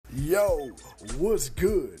Yo, what's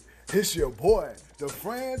good? It's your boy, the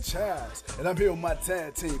franchise, and I'm here with my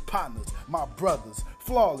tag team partners, my brothers,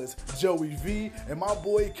 Flawless, Joey V, and my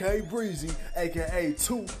boy K Breezy, aka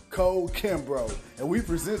Too Cold Kimbro. And we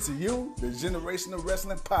present to you the Generational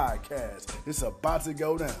Wrestling Podcast. It's about to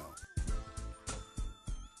go down.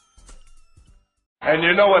 And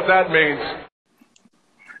you know what that means.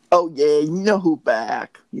 Oh, yeah, you know who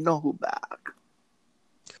back.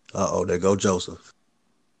 Uh-oh, there go Joseph.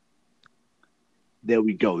 There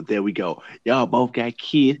we go. Y'all both got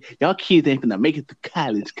kids. Y'all kids ain't gonna make it to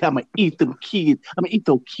college. I'm gonna eat them kids. I'm gonna eat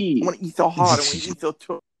those kids. I'm gonna eat so hard. I'm gonna eat so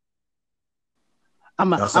tough.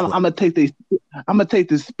 I'm gonna take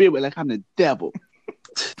this spirit like I'm the devil.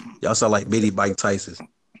 Y'all sound like Bitty Mike Tyson.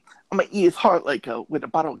 I'm gonna eat his heart like with a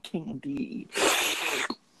bottle of candy.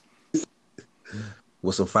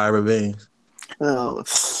 With some fiber beans. Oh,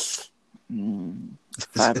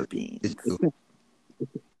 fiber beans.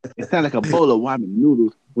 It sounds like a bowl of ramen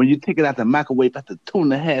noodles when you take it out the microwave after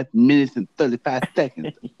 2.5 minutes and 35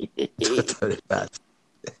 seconds. 35.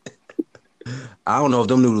 I don't know if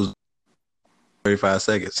them noodles 35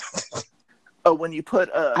 seconds. Oh, when you put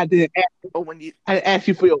I didn't ask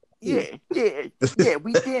you for your yeah,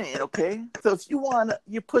 we didn't, okay? So if you want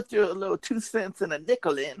you put your little 2 cents and a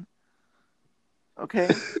nickel in, okay?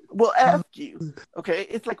 We'll ask you, okay?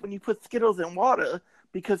 It's like when you put Skittles in water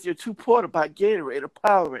because you're too poor to buy Gatorade or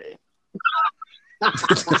Powerade.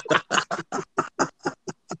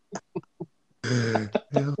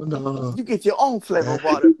 Hell no. You get your own flavor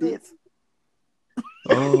water, bitch.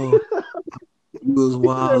 Oh, you was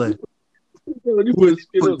wildin'. You put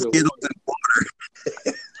Skittles in water.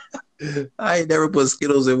 I ain't never put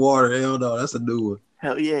Skittles in water. Hell no, that's a new one.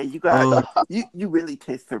 Hell yeah, you got you really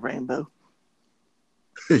taste the rainbow.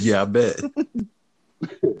 Yeah, I bet.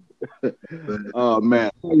 Oh man,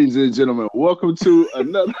 ladies and gentlemen, welcome to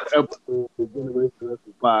another episode of the Generational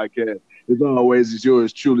Wrestling Podcast. As always, it's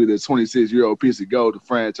yours truly, the 26-year-old piece of gold, the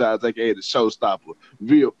franchise, aka the showstopper.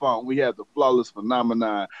 Via phone, we have the flawless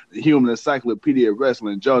phenomenon, the human encyclopedia of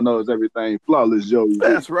wrestling. Joe knows everything. Flawless Joe.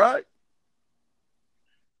 That's right.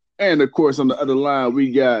 And of course, on the other line,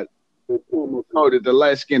 we got the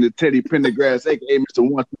light-skinned Teddy Pendergrass, aka Mr.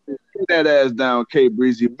 One. Get that ass down, K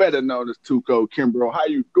Breezy, better known as Too Cold Kimbro. How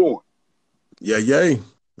you doing? Yay.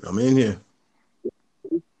 I'm in here.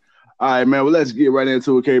 All right, man. Well, let's get right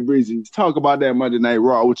into it, K Breezy. Let's talk about that Monday Night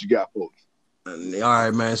Raw. What you got for us? All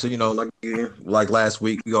right, man. So, like last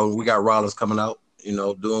week, we got Rollins coming out,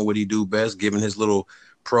 doing what he do best, giving his little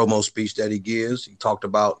promo speech that he gives. He talked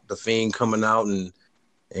about The Fiend coming out and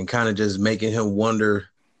kind of just making him wonder,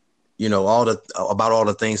 about all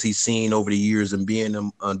the things he's seen over the years and being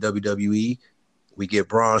on WWE. We get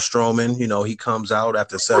Braun Strowman, he comes out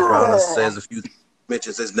after Seth Rollins says a few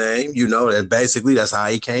mentions his name, that's how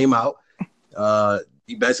he came out.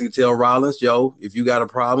 He basically tell Rollins, yo, if you got a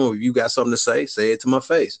problem or if you got something to say it to my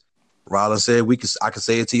face. Rollins said I can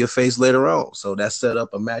say it to your face later on. So that set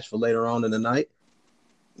up a match for later on in the night,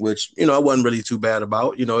 which, I wasn't really too bad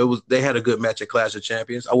about. They had a good match at Clash of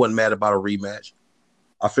Champions. I wasn't mad about a rematch.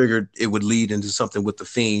 I figured it would lead into something with The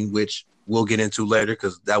Fiend, which we'll get into later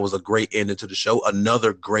because that was a great ending to the show.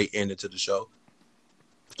 Another great ending to the show.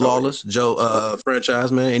 Flawless, Joe,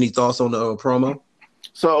 franchise man. Any thoughts on the promo?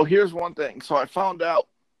 So here's one thing. So I found out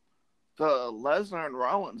the Lesnar and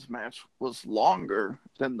Rollins match was longer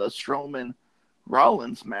than the Strowman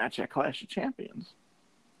Rollins match at Clash of Champions.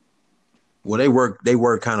 Well, they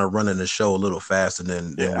were kind of running the show a little faster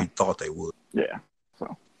than we thought they would. Yeah.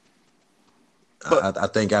 So I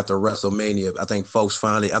think after WrestleMania, I think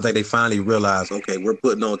they finally realized, okay, we're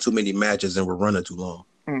putting on too many matches and we're running too long.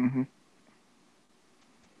 Mm-hmm.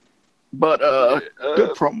 But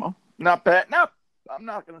good promo. Not bad. I'm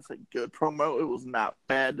not going to say good promo. It was not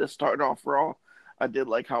bad to start off Raw. I did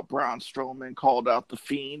like how Braun Strowman called out The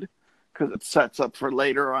Fiend because it sets up for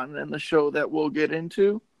later on in the show that we'll get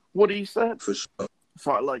into what he said. For sure. So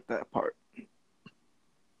I like that part.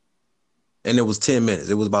 And it was 10 minutes.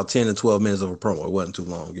 It was about 10 to 12 minutes of a promo. It wasn't too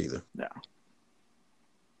long either. Yeah.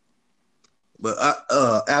 But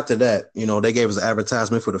after that, they gave us an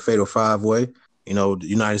advertisement for the Fatal 5-Way. The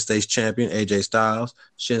United States champion, AJ Styles,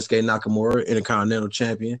 Shinsuke Nakamura, Intercontinental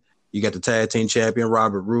champion. You got the tag team champion,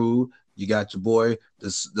 Robert Roode. You got your boy, the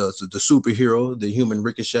superhero, the human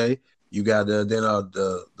Ricochet. You got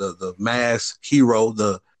the masked hero,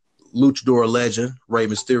 the luchador legend, Rey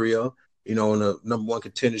Mysterio. In the number one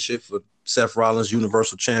contendership for Seth Rollins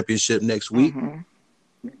Universal Championship next week,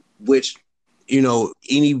 which,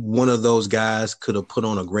 any one of those guys could have put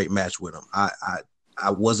on a great match with him. I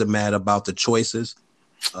wasn't mad about the choices.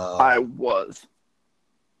 I was.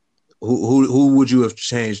 Who would you have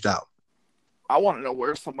changed out? I want to know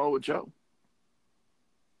where's Samoa Joe.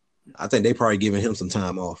 I think they probably giving him some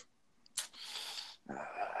time off.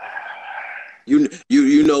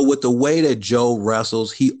 You know, with the way that Joe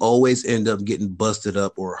wrestles, he always end up getting busted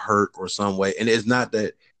up or hurt or some way. And it's not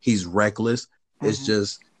that he's reckless. It's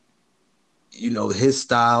just, you know, his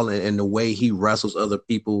style and the way he wrestles other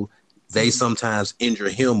people, they sometimes injure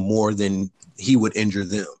him more than he would injure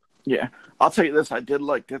them. Yeah. I'll tell you this, I did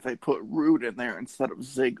like that they put Rude in there instead of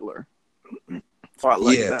Ziggler. So I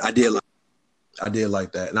like that. I did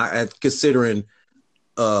like that. And considering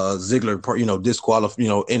Ziggler, you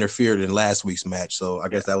know, interfered in last week's match. So I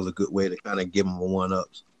guess that was a good way to kind of give him a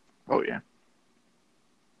one-ups. Oh, yeah.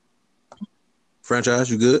 Franchise,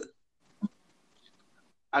 you good?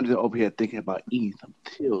 I'm just over here thinking about eating some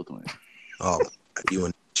children. Oh, you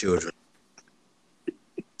and children.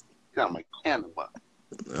 Got my cannibal.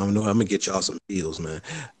 I don't know. I'm gonna get y'all some deals, man.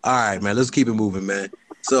 All right, man. Let's keep it moving, man.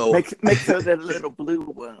 So make sure that little blue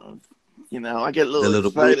ones. You know, I get a little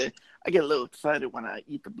excited. I get a little excited when I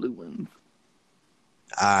eat the blue ones.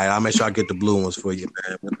 All right, I'll make sure I get the blue ones for you,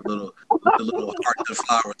 man, with the little hearts and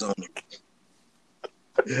flowers on them.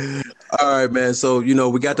 All right, man. So, you know,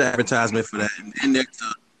 we got the advertisement for that. And then next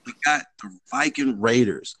up, we got the Viking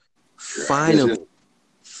Raiders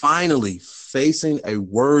finally facing a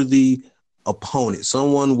worthy opponent,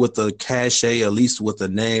 someone with a cachet, at least with a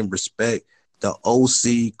name, respect. The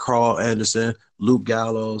OC, Carl Anderson, Luke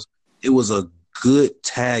Gallows. It was a good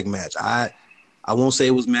tag match. I won't say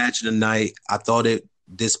it was match of the night. I thought it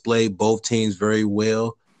displayed both teams very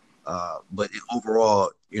well. But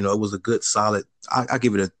overall, you know, it was a good, solid. I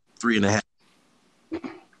give it a 3.5.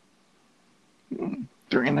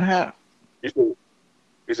 3.5. You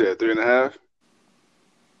said 3.5?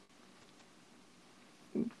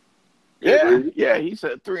 Yeah, he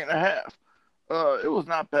said 3.5. It was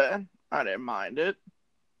not bad. I didn't mind it.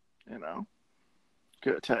 You know,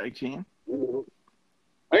 good tag team. You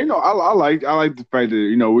know, I like the fact that,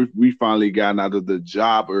 you know, we finally gotten out of the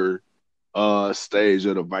jobber stage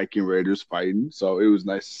of the Viking Raiders fighting. So it was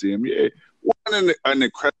nice to see him. Yeah, an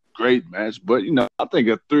incredible, great match. But, you know, I think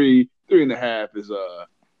a 3.5 is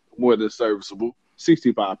more than serviceable.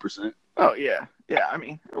 65%. Oh yeah. I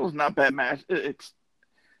mean, it was not a bad match. It's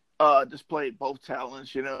displayed both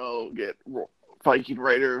talents. You know, get Viking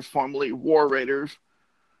Raiders, formerly War Raiders.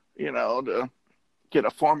 You know, to get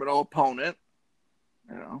a formidable opponent.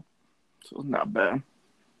 You know, so it's not bad.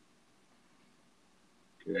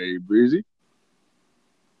 Okay, Breezy.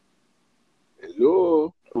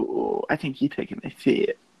 Hello. Oh, I think he's taking a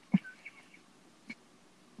fit.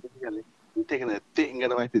 He's taking a fit and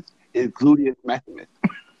gonna like his gluteus maximus.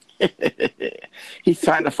 He's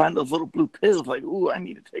trying to find those little blue pills. Like, ooh, I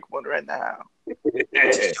need to take one right now.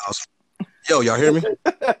 Yo, y'all hear me?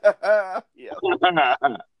 Yeah.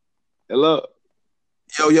 Hello.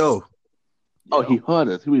 Yo. Oh, he heard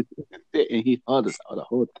us. He was fit and he heard us the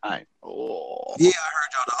whole time. Oh. Yeah,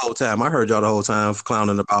 I heard y'all the whole time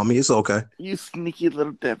clowning about me. It's okay. You sneaky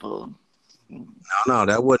little devil. No,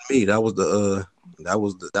 that wasn't me. That was the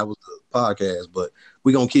podcast. But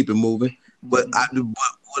we're gonna keep it moving. But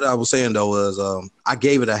what I was saying though was I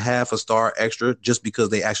gave it a 0.5 star extra just because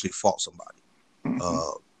they actually fought somebody.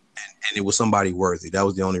 And it was somebody worthy. That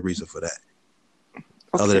was the only reason for that.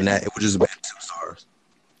 Okay. Other than that, it was just about 2 stars.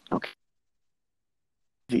 Okay.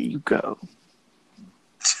 There you go.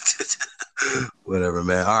 Whatever,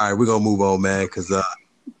 man. All right, we're gonna move on, man, because the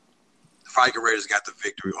Viking Raiders got the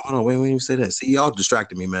victory. Hold on, wait, when you say that. See, y'all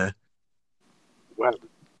distracted me, man. What?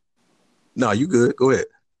 No, you good. Go ahead.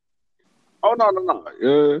 Oh no.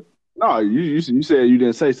 No, you said you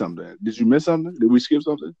didn't say something. Did you miss something? Did we skip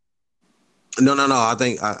something? No. I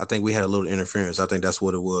think we had a little interference. I think that's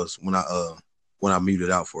what it was when I muted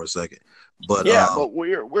out for a second. But yeah, but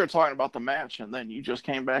we're talking about the match, and then you just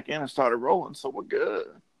came back in and started rolling, so we're good.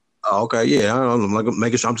 Oh, okay, yeah, I'm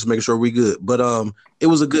just making sure we good. But it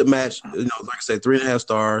was a good match. You know, like I said, 3.5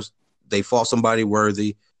 stars. They fought somebody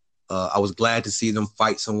worthy. I was glad to see them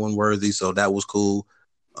fight someone worthy, so that was cool.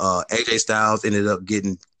 AJ Styles ended up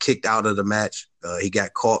getting kicked out of the match. He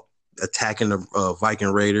got caught attacking the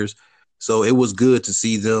Viking Raiders, so it was good to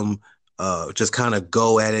see them just kind of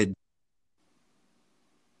go at it.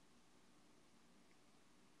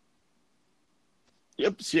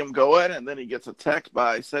 Yep, see him go at it, and then he gets attacked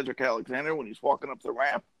by Cedric Alexander when he's walking up the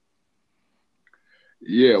ramp.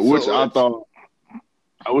 Yeah, which I thought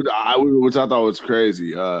was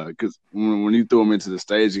crazy. Because when he threw him into the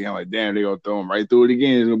stage, I'm like, damn, they're gonna throw him right through it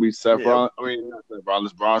again. It's gonna be Seth Rollins. I mean, not Seth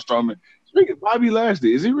Rollins, Braun Strowman. Speaking of Bobby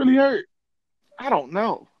Lashley, is he really hurt? I don't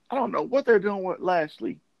know what they're doing with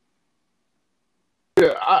Lashley.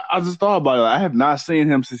 Yeah, I just thought about it. I have not seen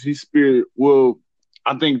him since he speared. Well,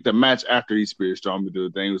 I think the match after he speared Strowman to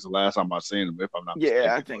the thing was the last time I seen him, if I'm not mistaken.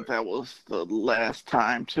 Yeah, I think that was the last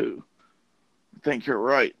time too. I think you're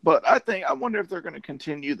right, but I wonder if they're going to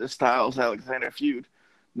continue the Styles Alexander feud,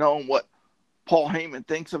 knowing what Paul Heyman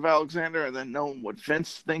thinks of Alexander, and then knowing what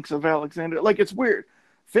Vince thinks of Alexander. Like, it's weird.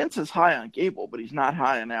 Vince is high on Gable, but he's not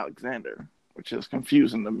high on Alexander, which is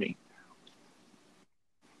confusing to me.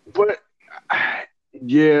 But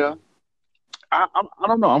yeah, I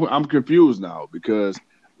don't know. I'm confused now because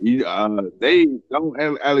they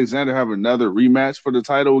don't Alexander have another rematch for the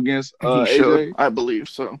title against He AJ. should, I believe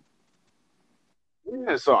so.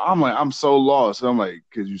 Yeah, so I'm so lost. I'm like,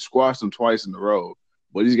 because you squashed him twice in a row,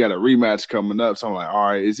 but he's got a rematch coming up. So I'm like,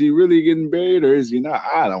 all right, is he really getting buried or is he not?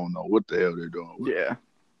 I don't know what the hell they're doing. Yeah,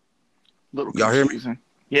 little Y'all confusing. hear me?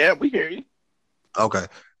 Yeah, we hear you. Okay,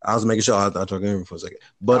 I was making sure I thought you were hearing me for a second,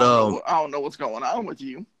 but I don't know what's going on with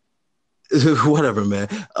you. whatever, man.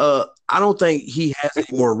 I don't think he has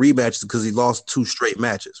any more rematches because he lost 2 straight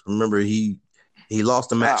matches. Remember, he lost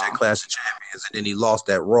the match at Clash of Champions and then he lost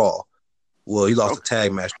that Raw. Well, he lost the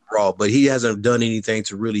tag match Raw, but he hasn't done anything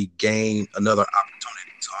to really gain another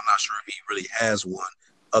opportunity. So I'm not sure if he really has one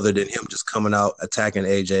other than him just coming out, attacking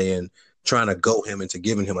AJ and trying to go him into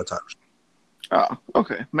giving him a title. Oh,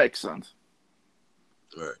 okay. Makes sense.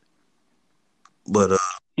 Right. But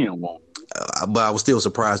but I was still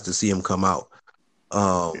surprised to see him come out.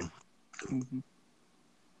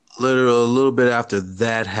 Literally a little bit after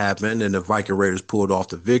that happened and the Viking Raiders pulled off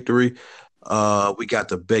the victory, we got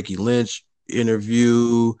the Becky Lynch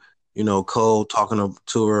interview, Cole talking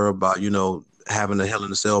to her about, having a Hell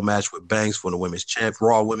in a Cell match with Banks for the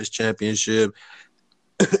Raw Women's Championship.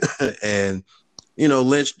 And,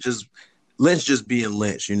 Lynch just being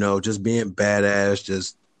Lynch, just being badass,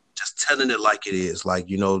 just telling it like it is. Like,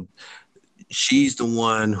 she's the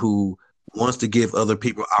one who wants to give other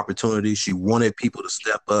people opportunities. She wanted people to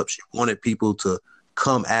step up. She wanted people to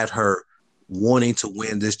come at her wanting to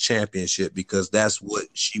win this championship because that's what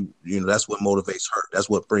that's what motivates her. That's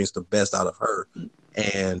what brings the best out of her.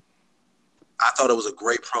 And I thought it was a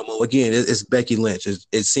great promo. Again, it's Becky Lynch.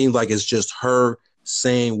 It seems like it's just her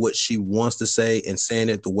saying what she wants to say and saying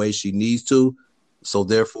it the way she needs to. So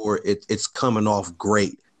therefore, it's coming off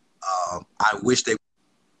great. I wish they.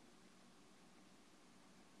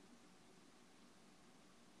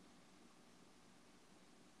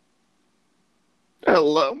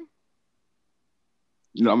 Hello.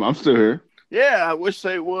 I'm still here. Yeah, I wish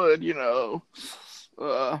they would. I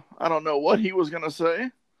don't know what he was gonna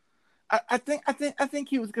say. I think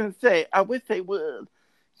he was gonna say, I wish they would,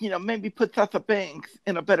 maybe put Sasha Banks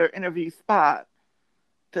in a better interview spot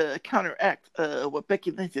to counteract what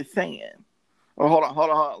Becky Lynch is saying. Oh, hold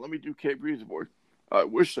on. Let me do Kay Breeze's voice. I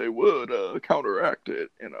wish they would counteract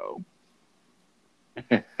it.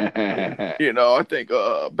 I think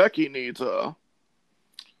Becky needs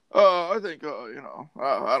I think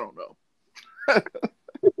I don't know.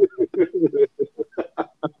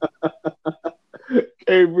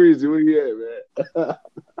 Hey Breezy, where you at, man?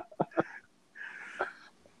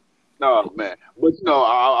 No, man. But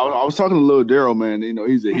I was talking to Lil Daryl, man.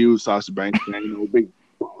 He's a huge Sasha Banks fan. Big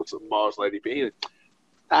boss lady. But he's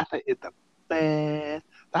Sasha is the best.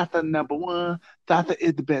 Sasha number one. Sasha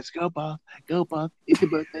is the best. Go boss. It's the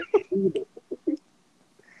best.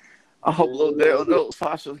 I hope Lil Daryl knows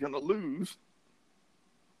Sasha's gonna lose.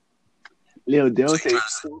 Lil Daryl says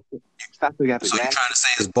Sasha got the So you trying to say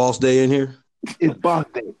it's boss day in here? It's boss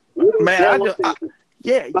day. Man, we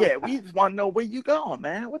just want to know where you going,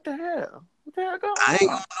 man. What the hell? Going? I ain't going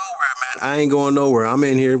nowhere, man. I ain't going nowhere. I'm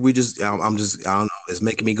in here. I don't know. It's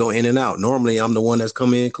making me go in and out. Normally, I'm the one that's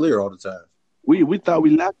coming in clear all the time. We thought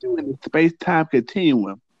we left you in the space-time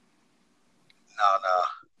continuum. No.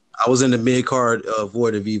 I was in the mid-card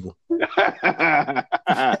Void of Evil. Yeah,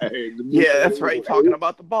 that's right. Talking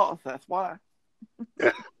about the boss. That's why.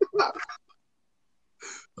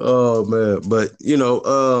 Oh man, but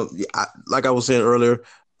like I was saying earlier,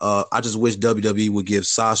 I just wish WWE would give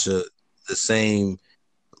Sasha the same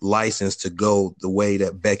license to go the way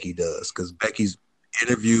that Becky does, because Becky's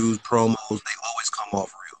interviews, promos, they always come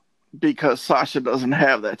off real. Because Sasha doesn't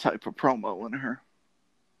have that type of promo in her.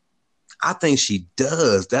 I think she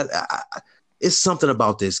does. It's something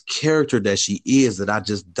about this character that she is that I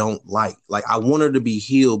just don't like. Like, I want her to be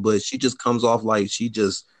healed, but she just comes off like she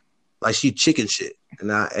chicken shit,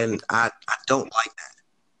 and I don't like that.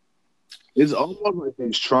 It's almost like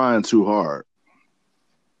she's trying too hard.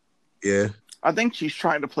 Yeah, I think she's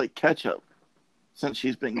trying to play catch up since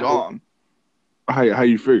she's been gone. How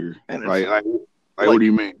you figure? Like what do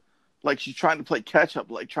you mean? Like she's trying to play catch up,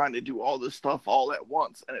 like trying to do all this stuff all at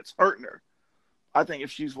once, and it's hurting her. I think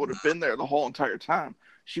if she would have been there the whole entire time,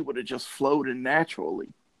 she would have just floated naturally.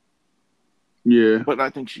 Yeah. But I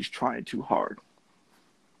think she's trying too hard.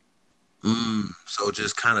 So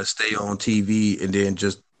just kind of stay on TV and then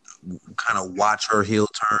just kind of watch her heel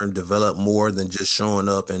turn develop more than just showing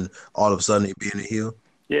up and all of a sudden it being a heel.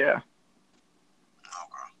 Yeah. Okay.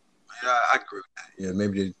 Yeah, I agree with that. Yeah,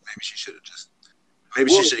 maybe she should have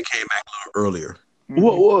she should have came back a little earlier.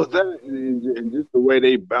 What was that? And just the way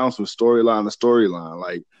they bounced from storyline to storyline.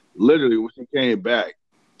 Like, literally, when she came back,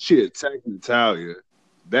 she attacked Natalya.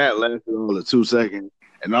 That lasted all of 2 seconds.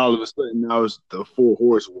 And all of a sudden, now it's the 4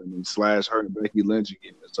 horsewomen / her and Becky Lynch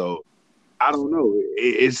again. So, I don't know.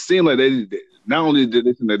 It seemed like they not only did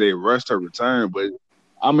they think that they rushed her return, but,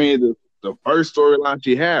 I mean, the first storyline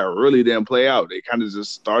she had really didn't play out. They kind of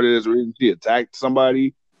just started as a reason she attacked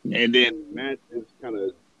somebody, and then Matt just kind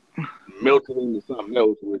of melted into something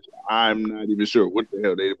else, which I'm not even sure what the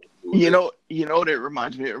hell they were doing. You know what it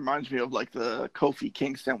reminds me? It reminds me of like the Kofi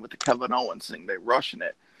Kingston with the Kevin Owens thing. They rushing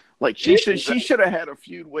it. Like she should have had a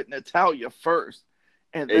feud with Natalya first,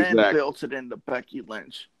 and then built it into Becky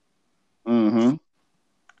Lynch. Mm-hmm.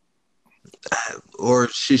 Or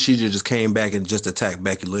she just came back and just attacked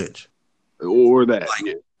Becky Lynch. Or that.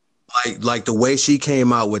 Like the way she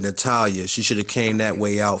came out with Natalya, she should have came that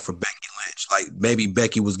way out for Becky Lynch. Like maybe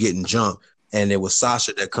Becky was getting jumped and it was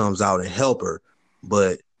Sasha that comes out and help her.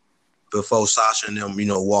 But before Sasha and them,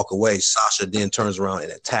 walk away, Sasha then turns around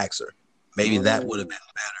and attacks her. Maybe that would have been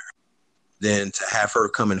better than to have her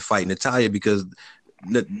come and fight Natalya, because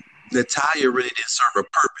Natalya really didn't serve a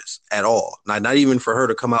purpose at all. Not even for her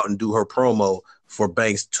to come out and do her promo for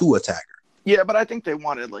Banks to attack her. Yeah, but I think they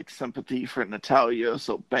wanted like sympathy for Natalya,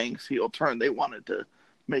 so Banks heel turn. They wanted to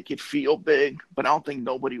make it feel big, but I don't think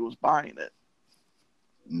nobody was buying it.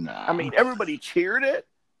 Nah. I mean, everybody cheered it,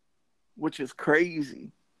 which is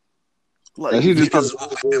crazy. Like because what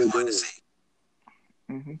we've been wanting to see.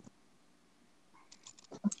 Mm-hmm.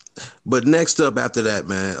 But next up after that,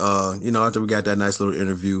 man, after we got that nice little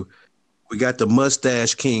interview, we got the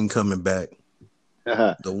Mustache King coming back.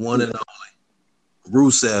 The one and only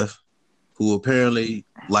Rusev, who apparently,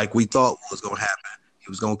 like we thought was going to happen, he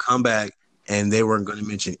was going to come back and they weren't going to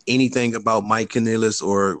mention anything about Mike Kanellis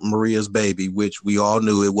or Maria's baby, which we all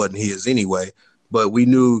knew it wasn't his anyway. But we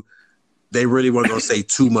knew they really weren't going to say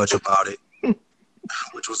too much about it,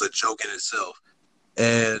 which was a joke in itself.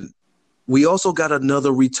 And we also got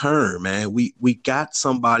another return, man. We got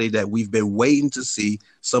somebody that we've been waiting to see,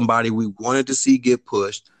 somebody we wanted to see get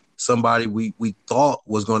pushed, somebody we thought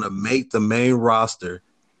was going to make the main roster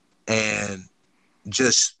and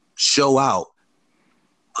just show out.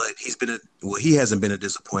 But he hasn't been a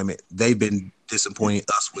disappointment. They've been disappointing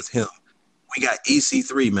us with him. We got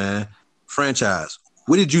EC3, man. Franchise.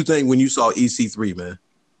 What did you think when you saw EC3, man?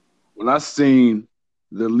 When I seen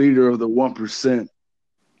the leader of the 1%,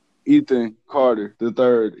 Ethan Carter the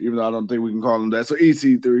third, even though I don't think we can call him that. So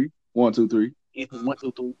EC3, 1, 2, 3. Ethan 1,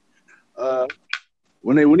 2, 3.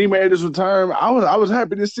 When he made his return, I was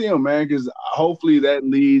happy to see him, man, because hopefully that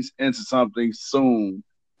leads into something soon,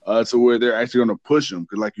 to where they're actually going to push him.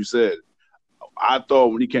 Because like you said, I thought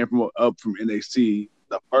when he came up from NXT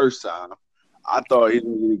the first time, I thought he was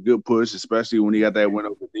going to get a good push, especially when he got that win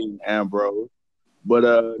over Dean Ambrose. But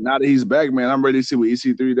now that he's back, man, I'm ready to see what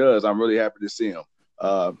EC3 does. I'm really happy to see him.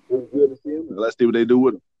 It's good to see him. Let's see what they do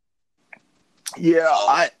with him.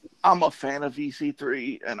 Yeah, I'm a fan of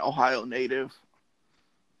EC3, an Ohio native.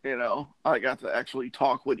 I got to actually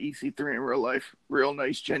talk with EC3 in real life. Real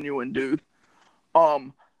nice, genuine dude.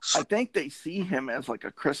 I think they see him as like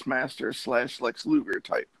a Chris Masters / Lex Luger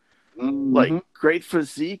type. Mm-hmm. Like great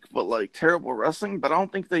physique, but like terrible wrestling. But I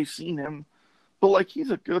don't think they've seen him. But like he's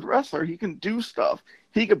a good wrestler. He can do stuff.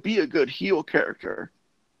 He could be a good heel character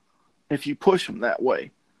if you push him that way.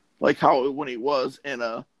 Like how when he was in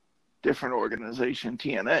a different organization,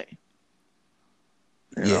 TNA.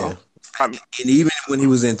 You know? And even when he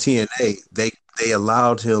was in TNA, they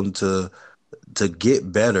allowed him to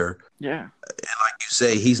get better. Yeah. And like you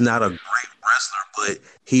say, he's not a great wrestler, but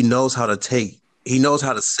he knows how to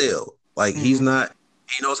sell. Like he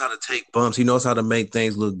knows how to take bumps. He knows how to make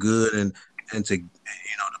things look good and to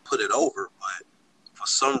to put it over. But for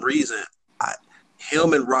some reason,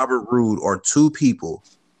 him and Robert Roode are two people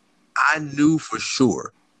I knew for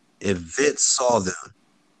sure if Vince saw them,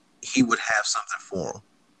 he would have something for them.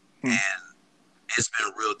 And it's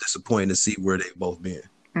been real disappointing to see where they've both been.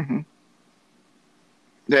 Mm-hmm.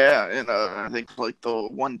 Yeah, and I think like the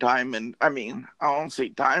one diamond, I mean, I don't say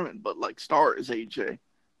diamond, but like star is AJ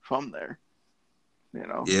from there.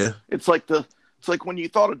 Yeah. It's like the It's like when you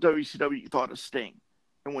thought of WCW, you thought of Sting.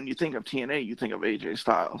 And when you think of TNA, you think of AJ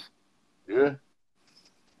Styles. Yeah.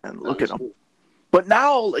 And look at him. But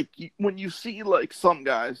now, like, when you see, like, some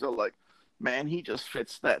guys are like, man, he just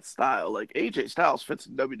fits that style. Like, AJ Styles fits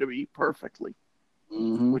in WWE perfectly,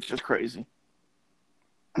 which is crazy.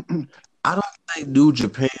 I don't think New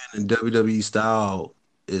Japan and WWE style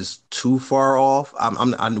is too far off.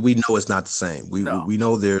 We know it's not the same. We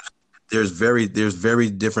know there's very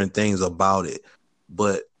different things about it,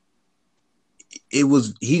 but he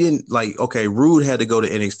didn't like. Okay, Rude had to go to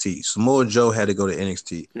NXT. Samoa Joe had to go to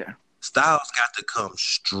NXT. Yeah. Styles got to come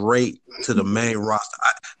straight to the main roster,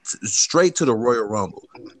 straight to the Royal Rumble.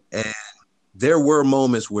 And there were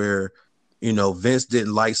moments where, you know, Vince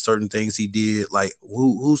didn't like certain things he did. Like,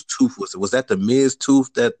 whose tooth was it? Was that the Miz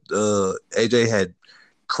tooth that AJ had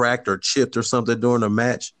cracked or chipped or something during the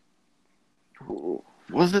match?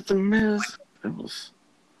 Was it the Miz? It was.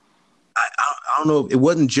 I don't know. It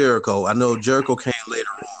wasn't Jericho. I know Jericho came later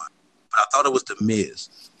on, but I thought it was the Miz.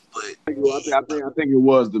 But I think it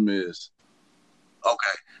was the Miz.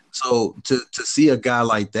 Okay, so to see a guy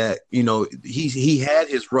like that, you know, he had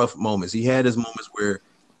his rough moments. He had his moments where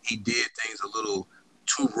he did things a little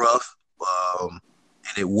too rough,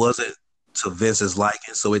 and it wasn't to Vince's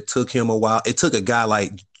liking. So it took him a while. It took a guy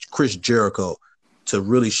like Chris Jericho to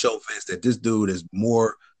really show Vince that this dude is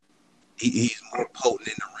more. He's more potent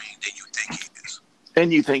in the ring than you think he is.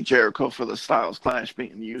 And you think Jericho for the Styles Clash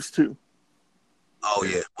being used too? Oh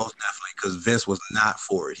yeah, most definitely. Because Vince was not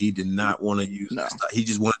for it. He did not want to use this stuff. He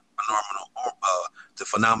just wanted the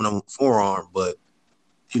phenomenal forearm. But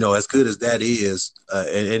you know, as good as that is,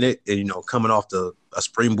 and you know, coming off a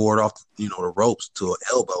springboard off the ropes to an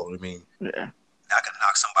elbow. I mean, yeah, I can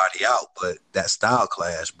knock somebody out. But that style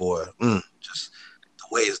clash, boy, just the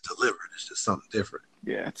way it's delivered is just something different.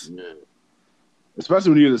 Yeah,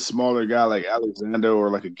 especially when you're the smaller guy like Alexander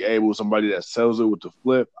or like a Gable, somebody that sells it with the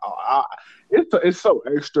flip. It's so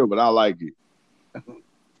extra, but I like it.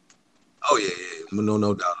 Oh yeah, no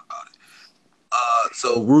doubt about it.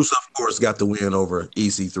 So Rusev, of course, got the win over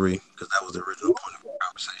EC3 because that was the original point of the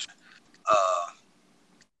conversation.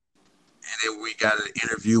 And then we got an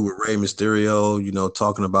interview with Rey Mysterio, you know,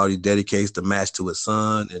 talking about he dedicates the match to his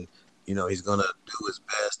son, and you know he's gonna do his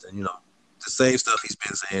best, and you know the same stuff he's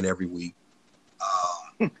been saying every week.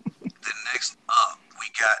 The next up, we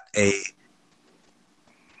got a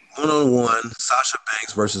one-on-one Sasha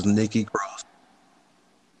Banks versus Nikki Cross.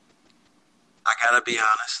 I gotta be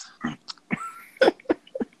honest.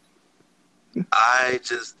 I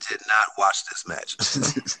just did not watch this match.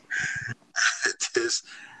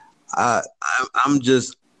 I'm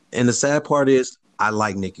just, and the sad part is, I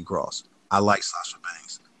like Nikki Cross. I like Sasha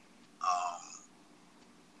Banks.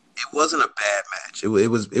 It wasn't a bad match. It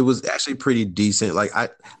was actually pretty decent. Like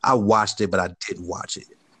I watched it, but I didn't watch it.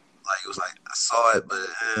 Like it was like I saw it, but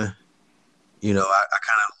you know, I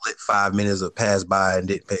kind of let 5 minutes of pass by and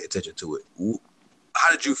didn't pay attention to it.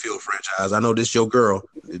 How did you feel, franchise? I know this your girl.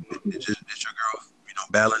 It's your girl, you know,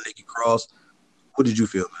 battling Nikki Cross. What did you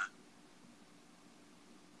feel, man?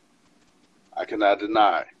 I cannot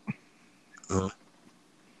deny. Uh-huh.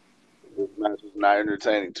 This match was not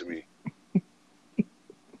entertaining to me.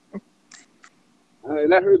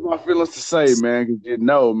 And that hurts my feelings to say, man, because you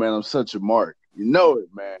know, man, I'm such a mark. You know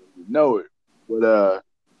it, man. You know it. But,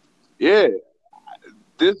 yeah,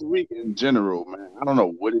 this week in general, man, I don't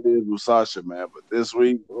know what it is with Sasha, man, but this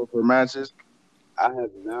week, both her matches, I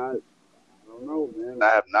don't know, man. I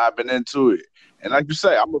have not been into it. And like you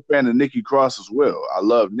say, I'm a fan of Nikki Cross as well. I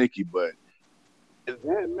love Nikki, but in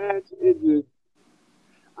that match,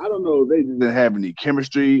 I don't know. They just didn't have any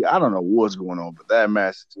chemistry. I don't know what's going on, but that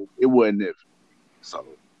match, it wasn't it. So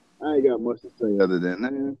I ain't got much to say other than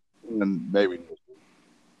that. And maybe.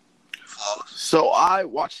 So I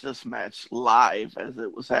watched this match live as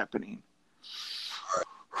it was happening.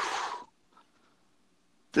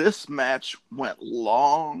 This match went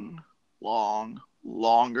longer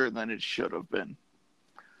than it should have been.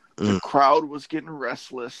 The crowd was getting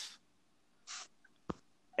restless,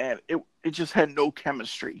 and it just had no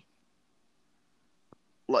chemistry.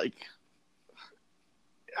 Like,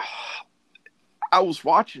 I was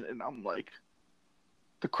watching it, and I'm like,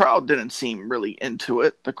 the crowd didn't seem really into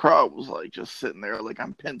it. The crowd was like just sitting there like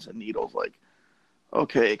on pins and needles, like,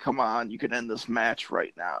 okay, come on, you can end this match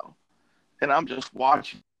right now. And I'm just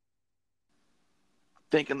watching,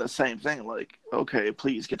 thinking the same thing, like, okay,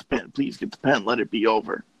 please get the pin, let it be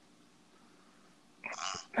over.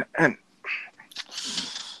 And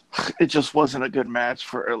it just wasn't a good match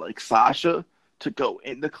for like Sasha to go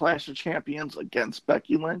into Clash of Champions against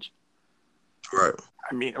Becky Lynch. Right.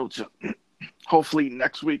 I mean, it'll just hopefully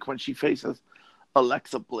next week when she faces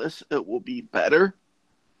Alexa Bliss, it will be better.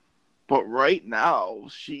 But right now,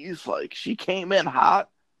 she came in hot.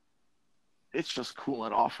 It's just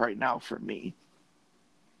cooling off right now for me.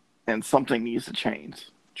 And something needs to change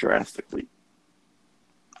drastically.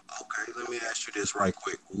 Okay, let me ask you this right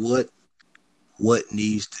quick. What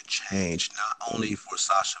needs to change, not only for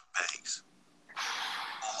Sasha Banks,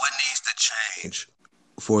 but what needs to change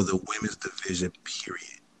for the women's division,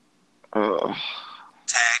 period?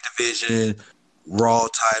 Tag division, Raw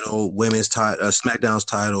title, women's title, SmackDown's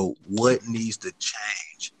title. What needs to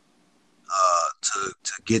change to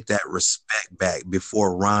get that respect back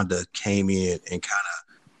before Ronda came in and kind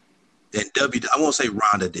of, and I won't say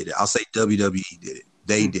Ronda did it. I'll say WWE did it.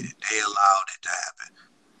 They did it. They allowed it to happen.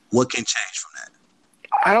 What can change from that?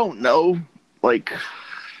 I don't know. Like,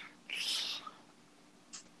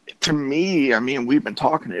 to me, I mean, we've been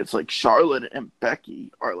talking. It's like Charlotte and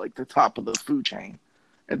Becky are like the top of the food chain,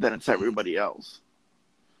 and then it's everybody else.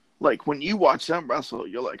 Like, when you watch them wrestle,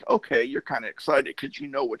 you're like, okay, you're kind of excited because you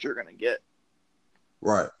know what you're going to get.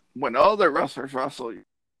 Right. When other wrestlers wrestle,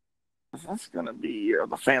 that's going to be, are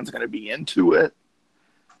the fans going to be into it?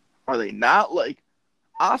 Are they not? Like,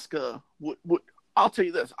 Asuka would I'll tell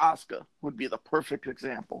you this, Asuka would be the perfect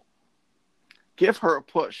example. Give her a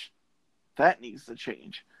push. That needs to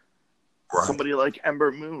change. Right. Somebody like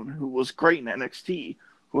Ember Moon, who was great in NXT,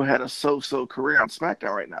 who had a so-so career on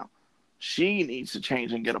SmackDown right now. She needs to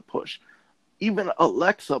change and get a push. Even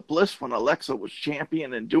Alexa Bliss, when Alexa was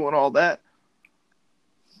champion and doing all that,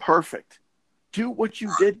 perfect. Do what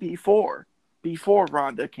you did before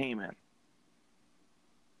Ronda came in.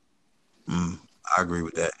 I agree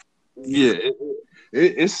with that. Yeah,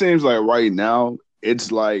 it seems like right now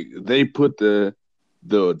it's like they put the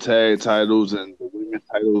tag titles and the women's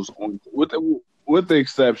titles on, with the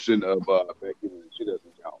exception of Becky, she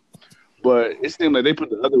doesn't count. But it seems like they put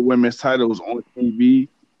the other women's titles on TV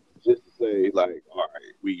just to say, like, all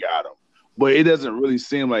right, we got them. But it doesn't really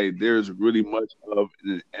seem like there's really much of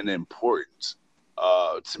an importance.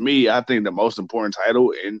 To me, I think the most important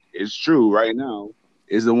title, and it's true right now,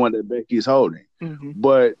 is the one that Becky's holding. Mm-hmm.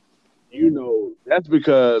 But, you know, that's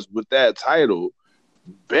because with that title,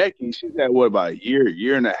 Becky, she's had, about a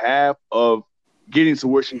year and a half of getting to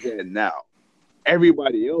where she's at now.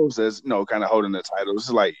 Everybody else that's, kind of holding the title,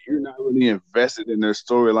 it's like you're not really invested in their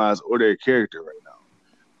storylines or their character right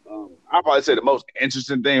now. I'll probably say the most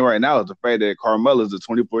interesting thing right now is the fact that Carmella's the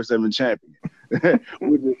 24/7 champion.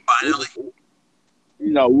 Finally.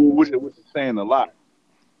 Which is saying a lot.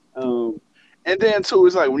 And then, too,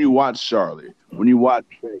 it's like when you watch Charlotte, when you watch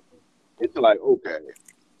Becky, it's like, okay,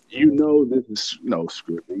 this is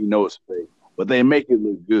scripted, it's fake, but they make it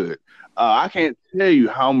look good. I can't tell you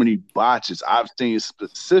how many botches I've seen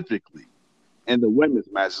specifically in the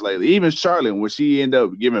women's matches lately. Even Charlotte, when she ended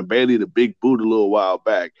up giving Bayley the big boot a little while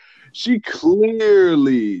back, she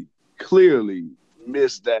clearly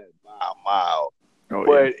missed that by a mile. Oh,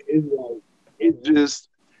 but yeah. It's like, it just,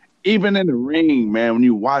 even in the ring, man, when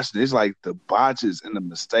you watch it, it's like the botches and the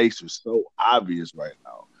mistakes are so obvious right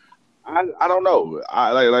now. I don't know.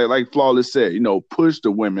 I like Flawless said, push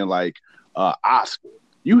the women like Asuka.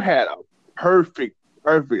 You had a perfect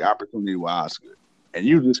opportunity with Asuka, and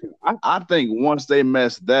you just. I think once they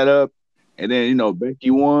messed that up, and then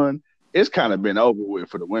Becky won, it's kind of been over with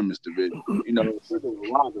for the women's division. When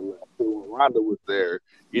Ronda left, when Ronda was there,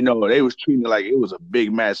 they was treating it like it was a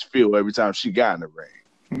big match feel every time she got in the ring.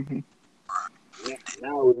 Mm-hmm.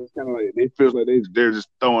 Now it's kind of like it feels like they're just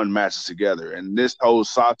throwing matches together, and this whole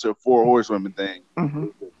Sasha 4 horsewomen thing. Mm-hmm.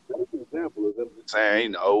 That's an example of them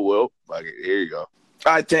saying, well, fuck it, here you go.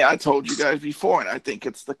 I told you guys before, and I think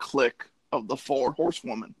it's the clique of the 4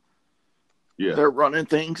 horsewomen. Yeah, they're running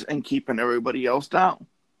things and keeping everybody else down.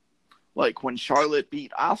 Like when Charlotte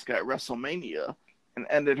beat Asuka at WrestleMania and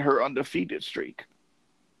ended her undefeated streak.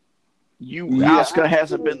 Asuka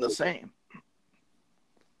hasn't been the same.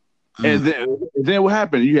 And then what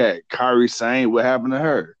happened? You had Kairi Sane. What happened to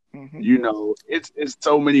her? Mm-hmm. It's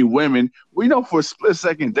so many women. We know for a split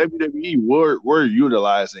second, WWE were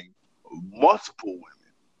utilizing multiple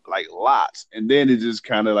women, like lots. And then it just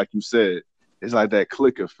kind of, like you said, it's like that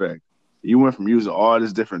click effect. You went from using all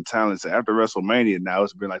these different talents. After WrestleMania, now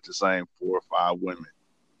it's been like the same 4 or 5 women.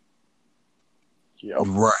 Yep.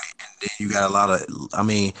 Right. And then you got a lot of,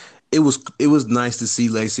 it was nice to see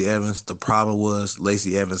Lacey Evans. The problem was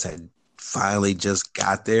Lacey Evans had finally just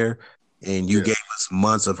got there, and you gave us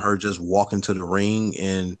months of her just walking to the ring,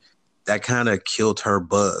 and that kind of killed her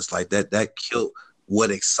buzz. Like that killed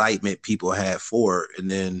what excitement people had for her.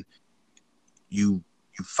 And then you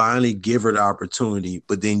finally give her the opportunity,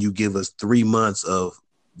 but then you give us 3 months of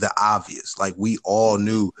the obvious. Like we all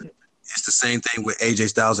knew it's the same thing with AJ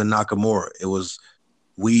Styles and Nakamura. It was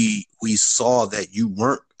we saw that you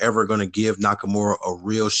weren't ever going to give Nakamura a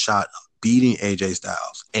real shot of beating AJ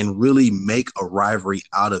Styles and really make a rivalry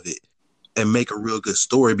out of it and make a real good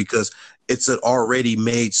story, because it's an already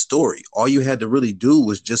made story. All you had to really do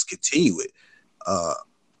was just continue it.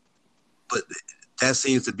 But that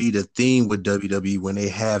seems to be the theme with WWE when they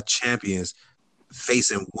have champions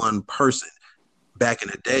facing one person. Back in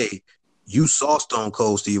the day, you saw Stone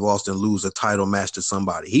Cold Steve Austin lose a title match to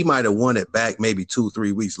somebody. He might have won it back maybe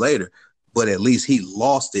 2-3 weeks later, but at least he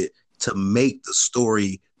lost it to make the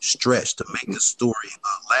story stretch, to make the story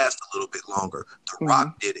last a little bit longer. The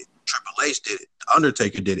Rock did it. Triple H did it. The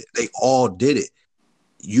Undertaker did it. They all did it.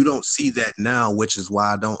 You don't see that now, which is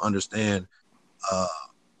why I don't understand the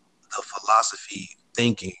philosophy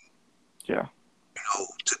thinking. Yeah.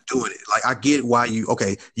 To doing it. Like, I get why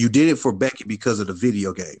you did it for Becky because of the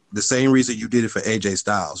video game. The same reason you did it for AJ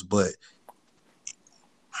Styles, but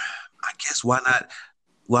I guess why not?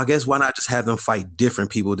 Well, I guess why not just have them fight different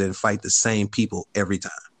people than fight the same people every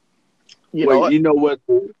time? You know what?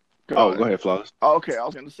 Go ahead, Flawless. Okay, I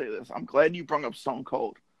was going to say this. I'm glad you brought up Stone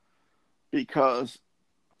Cold, because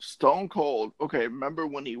Stone Cold, remember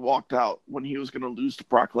when he walked out when he was going to lose to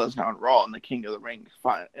Brock Lesnar on Raw in the King of the Ring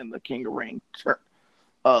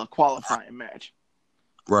qualifying match.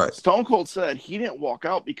 Right. Stone Cold said he didn't walk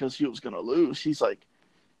out because he was going to lose. He's like,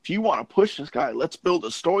 if you want to push this guy, let's build a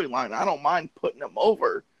storyline. I don't mind putting him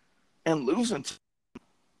over and losing to him,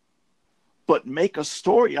 but make a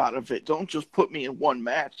story out of it. Don't just put me in one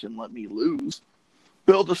match and let me lose.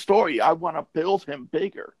 Build a story. I want to build him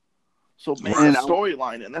bigger. So make a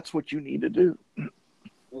storyline, and that's what you need to do.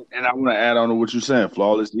 And I want to add on to what you're saying,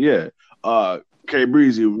 Flawless. Yeah. K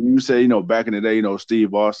Breezy, when you say, back in the day,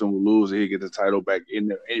 Steve Austin would lose and he'd get the title back in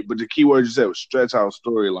there. But the key word you said was stretch out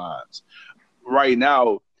storylines. Right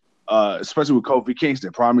now, especially with Kofi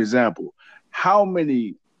Kingston, prime example, how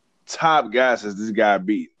many top guys has this guy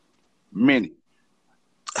beat? Many.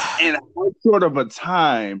 And how short of a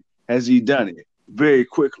time has he done it? Very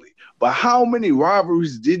quickly. But how many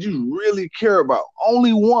rivalries did you really care about?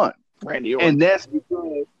 Only one. Randy Orton. And that's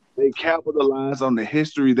because they capitalized on the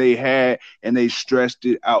history they had and they stretched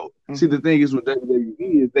it out. Mm-hmm. See, the thing is with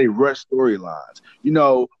WWE is they rush storylines.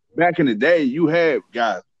 Back in the day, you had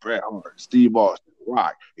guys, Bret Hart, Steve Austin,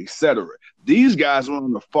 Rock, etc. These guys went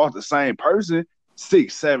on to fought the same person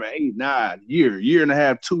 6, 7, 8, 9 year and a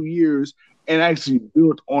half, 2 years, and actually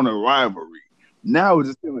built on a rivalry. Now it's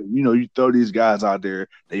just you throw these guys out there,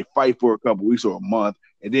 they fight for a couple weeks or a month,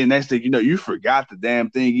 and then next thing you forgot the damn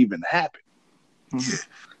thing even happened. Yeah.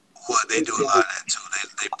 Well, they do a lot of that too.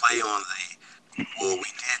 They play on we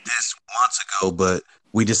did this months ago, but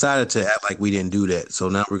we decided to act like we didn't do that, so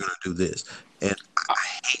now we're going to do this. And I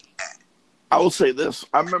hate that. I will say this.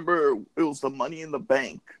 I remember it was the Money in the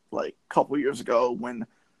Bank, like a couple years ago, when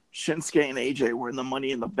Shinsuke and AJ were in the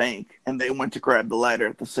Money in the Bank, and they went to grab the ladder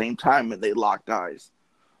at the same time, and they locked eyes.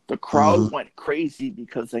 The crowd went crazy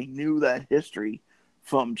because they knew that history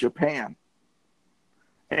from Japan.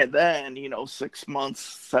 And then, 6 months,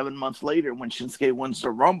 7 months later, when Shinsuke wins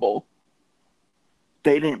the Rumble,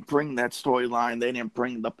 they didn't bring that storyline. They didn't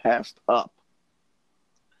bring the past up.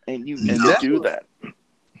 And you need to do that.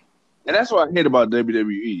 And that's what I hate about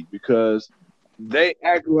WWE, because they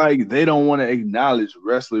act like they don't want to acknowledge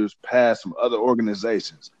wrestlers past from other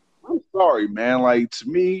organizations. I'm sorry, man. Like, to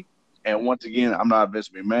me, and once again, I'm not Vince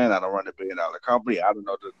McMahon. I don't run a billion-dollar company. I don't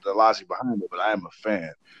know the logic behind it, but I am a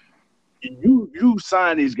fan. You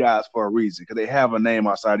sign these guys for a reason, because they have a name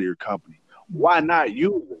outside of your company. Why not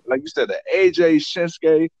use it? Like you said, the AJ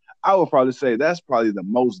Shinsuke, I would probably say that's probably the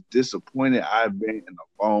most disappointed I've been in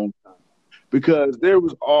a long time, because there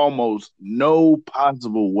was almost no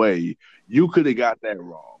possible way you could have got that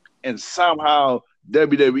wrong. And somehow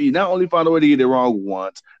WWE not only found a way to get it wrong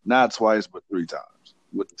once, not twice, but 3 times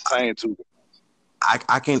with the same 2 guys.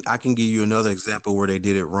 I can give you another example where they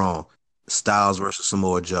did it wrong. Styles versus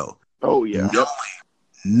Samoa Joe. Oh, yeah.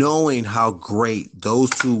 Knowing how great those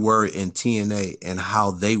two were in TNA and how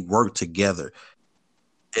they worked together,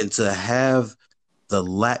 and to have the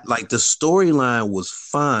storyline was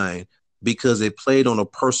fine because it played on a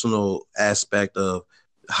personal aspect of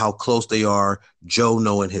how close they are, Joe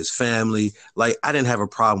knowing his family. Like, I didn't have a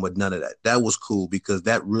problem with none of that. That was cool because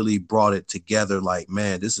that really brought it together. Like,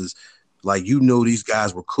 man, this is like, these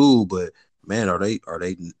guys were cool, but man, are they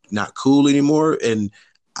not cool anymore? And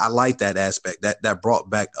I like that aspect. That brought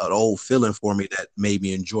back an old feeling for me that made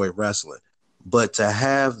me enjoy wrestling. But to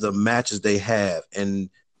have the matches they have, and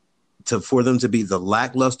for them to be the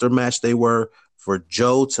lackluster match they were, for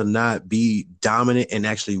Joe to not be dominant and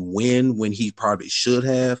actually win when he probably should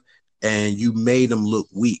have, and you made him look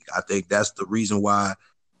weak. I think that's the reason why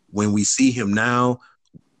when we see him now,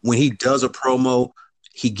 when he does a promo,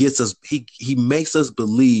 he gets us. He makes us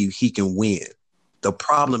believe he can win. The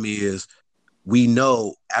problem is, we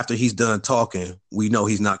know after he's done talking, we know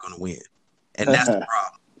he's not going to win, and that's the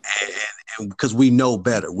problem. And because we know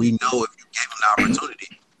better, we know if you gave him the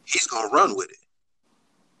opportunity, he's going to run with it.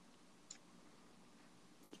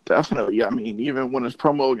 Definitely. I mean, even when his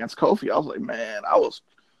promo against Kofi, I was like, man, I was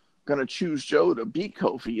gonna choose Joe to beat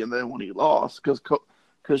Kofi, and then when he lost,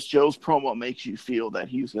 because Joe's promo makes you feel that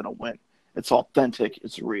he's gonna win. It's authentic.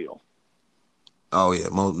 It's real. Oh yeah,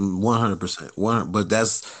 100%. But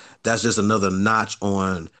that's just another notch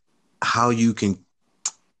on how you can.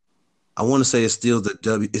 I want to say it's still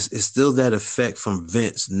it's still that effect from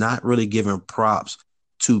Vince not really giving props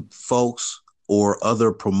to folks or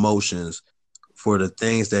other promotions for the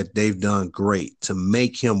things that they've done great to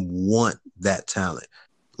make him want that talent.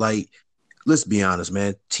 Like, let's be honest,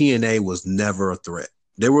 man. TNA was never a threat.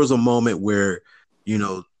 There was a moment where,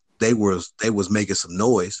 they was making some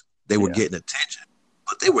noise. They were getting attention,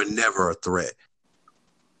 but they were never a threat.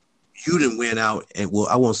 You didn't win out, and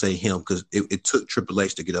I won't say him because it took Triple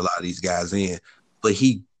H to get a lot of these guys in, but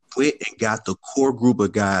he went and got the core group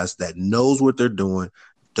of guys that knows what they're doing.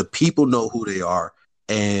 The people know who they are,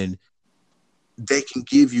 and they can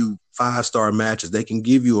give you 5-star matches. They can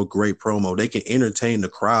give you a great promo. They can entertain the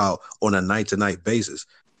crowd on a night-to-night basis.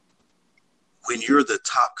 When you're the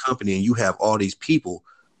top company and you have all these people,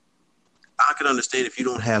 I can understand if you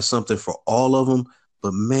don't have something for all of them,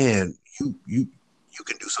 but man, you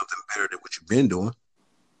can do something better than what you've been doing.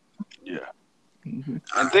 Yeah. Mm-hmm.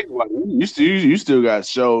 And think about it. You still got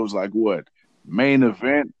shows like what? Main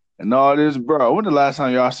Event and all this, bro. When the last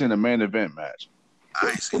time y'all seen a main event match? I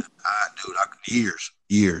ain't seen it.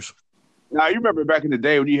 Years. Now you remember back in the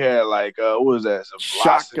day when you had like what was that? Some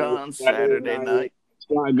Shotgun Saturday night.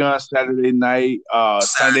 Shotgun Saturday night.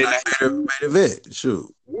 Sunday night main event.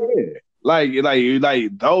 Shoot. Yeah. Like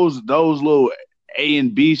those little A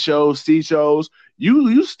and B shows, C shows.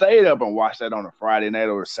 You stayed up and watched that on a Friday night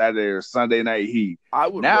or a Saturday or Sunday night heat. I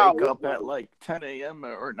would wake up at like 10 a.m.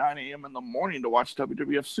 or 9 a.m. in the morning to watch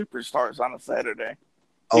WWF Superstars on a Saturday.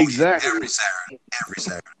 Oh, exactly. Every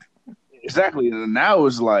Saturday. Exactly. And now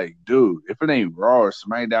it's like, dude, if it ain't Raw or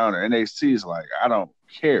SmackDown or NXT, it's like, I don't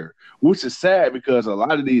care. Which is sad because a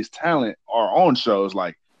lot of these talent are on shows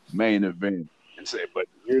like Main Event and say, but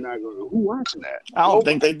you're not going to, who watching that? I don't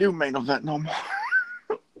think they do Main Event no more.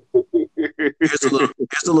 Here's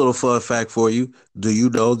a little fun fact for you. Do you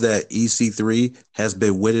know that EC3 has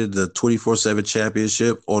been winning the 24/7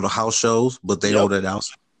 championship on the house shows, but they don't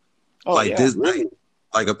announce it? Oh, like this night.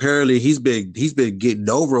 Like apparently he's been getting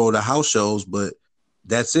over on the house shows, but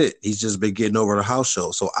that's it. He's just been getting over the house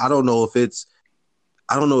shows. So I don't know if it's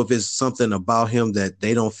something about him that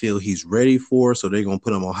they don't feel he's ready for, so they're gonna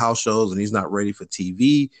put him on house shows and he's not ready for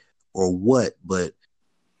TV or what. But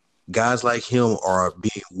guys like him are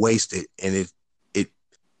being wasted, and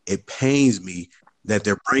it pains me that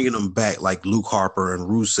they're bringing them back like Luke Harper and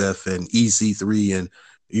Rusev and EC3 and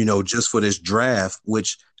just for this draft,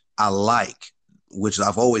 which I like. Which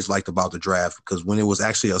I've always liked about the draft, because when it was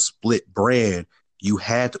actually a split brand, you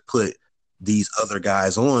had to put these other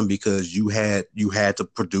guys on because you had to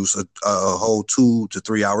produce a whole 2 to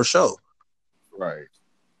 3 hour show. Right.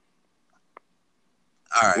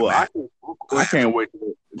 All right. Well, I can't wait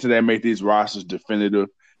until they make these rosters definitive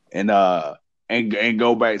and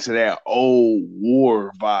go back to that old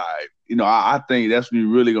war vibe. I think that's when you're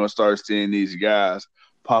really gonna start seeing these guys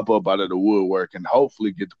pop up out of the woodwork and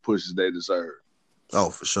hopefully get the pushes they deserve. Oh,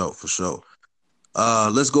 for sure.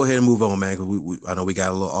 Let's go ahead and move on, man. Cause I know we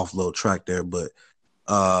got a little track there, but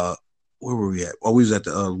where were we at? Oh, we was at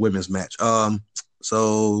the women's match.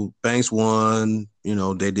 So Banks won.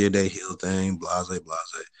 They did their heel thing. Blase.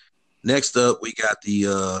 Next up, we got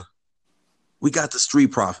the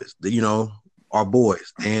Street Profits. Our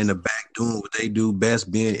boys. They in the back doing what they do best,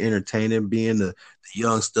 being entertaining, being the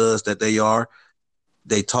young studs that they are.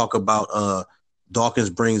 They talk about Dawkins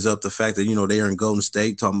brings up the fact that, they're in Golden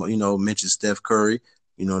State, talking about, mentions Steph Curry,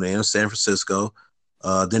 they're in San Francisco.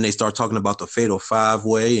 Then they start talking about the Fatal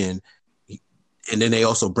 5-Way, and then they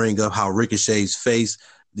also bring up how Ricochet's face,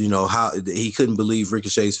 how he couldn't believe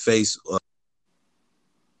Ricochet's face.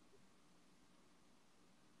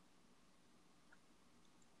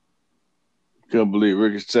 Couldn't believe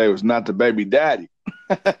Ricochet was not the baby daddy.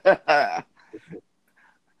 I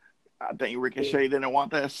think Ricochet didn't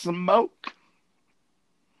want that smoke.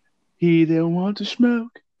 He didn't want to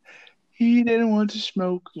smoke. He didn't want to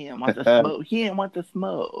smoke. He didn't want to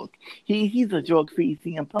smoke. He's a drug-free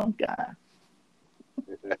CM Punk guy.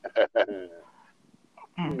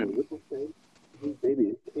 He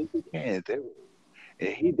dated Pinky Cannon, and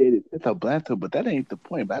he dated Tito Blanco, but that ain't the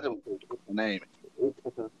point. But I don't know the name.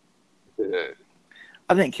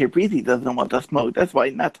 I think K Breezy doesn't want to smoke. That's why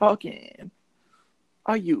he's not talking.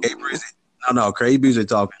 Are you? Hey, Breezy. No, Crazy Breezy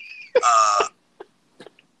talking.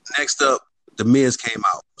 Next up, The Miz came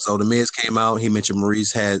out. So The Miz came out. He mentioned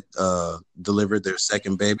Maurice had delivered their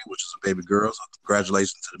second baby, which was a baby girl. So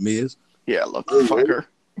congratulations to The Miz. Yeah, love the fucker.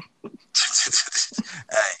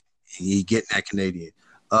 Hey, he getting that Canadian.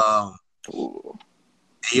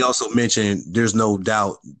 He also mentioned there's no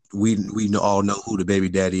doubt we all know who the baby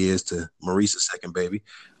daddy is to Maurice's second baby.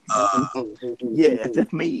 Yeah,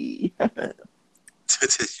 that's me.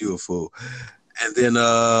 You a fool. And then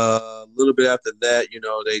a little bit after that,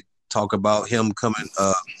 they talk about him coming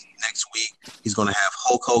next week. He's going to have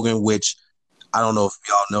Hulk Hogan, which I don't know if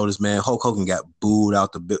y'all noticed, man. Hulk Hogan got booed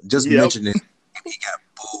out the building. Just mentioning it, he got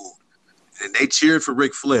booed. And they cheered for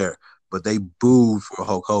Ric Flair, but they booed for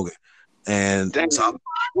Hulk Hogan. And so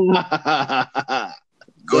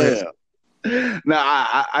go ahead. Now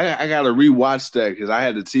I got to rewatch that because I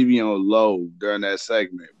had the TV on low during that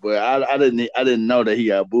segment, but I didn't know that he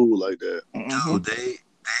got booed like that. Dude, they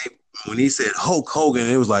when he said Hulk Hogan,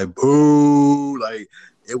 it was like boo, like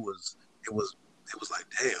it was like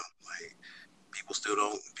damn, like people still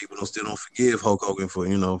don't forgive Hulk Hogan for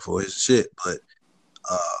his shit, but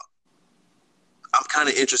I'm kind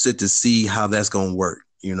of interested to see how that's gonna work.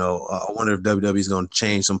 I wonder if WWE is gonna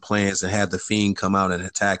change some plans and have the Fiend come out and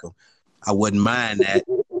attack him. I wouldn't mind that.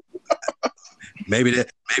 maybe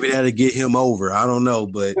that'll get him over. I don't know,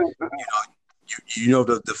 but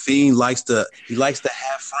the Fiend likes to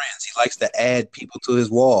have friends. He likes to add people to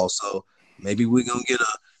his wall. So maybe we're gonna get an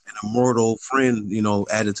immortal friend,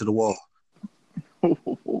 added to the wall.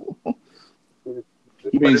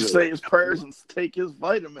 He better say his prayers and take his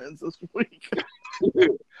vitamins this week.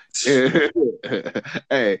 Hey,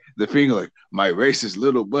 the Fiend like my racist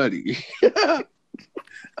little buddy. Not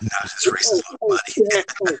his racist little buddy.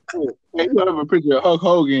 Hey, you have a picture of Hulk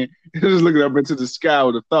Hogan just looking up into the sky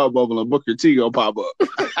with a thought bubble and Booker T gonna pop up.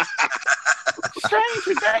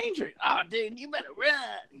 Danger! Oh, dude, you better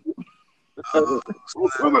run.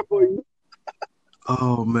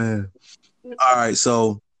 Oh man! All right,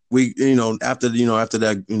 so we, after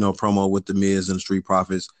that, promo with the Miz and the Street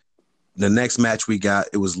Profits, the next match we got,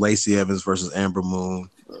 it was Lacey Evans versus Amber Moon.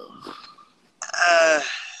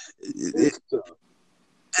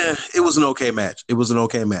 It was an okay match. It was an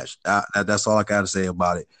okay match. That's all I got to say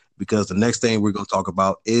about it. Because the next thing we're going to talk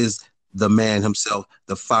about is the man himself,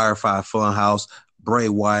 the Firefly Funhouse, Bray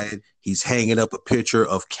Wyatt. He's hanging up a picture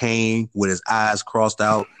of Kane with his eyes crossed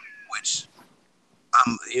out, which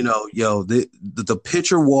the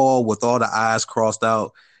picture wall with all the eyes crossed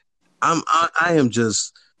out. I'm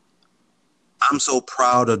so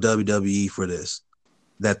proud of WWE for this,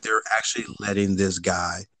 that they're actually letting this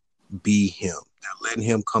guy be him. They're letting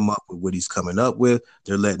him come up with what he's coming up with.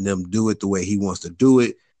 They're letting him do it the way he wants to do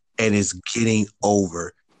it, and it's getting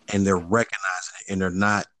over. And they're recognizing it, and they're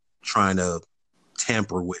not trying to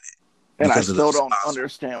tamper with it. And I still don't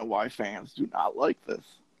understand why fans do not like this.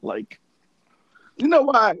 Like, you know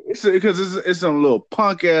why? It's because it's some little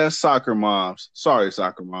punk ass soccer moms. Sorry,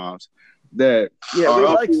 soccer moms. That we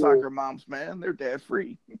like soccer moms, man. They're dad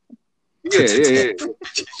free. Yeah.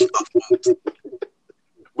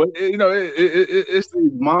 But it's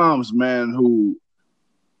these moms, man, who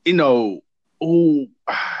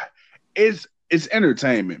it's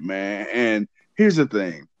entertainment, man. And here's the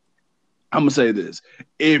thing. I'm gonna say this: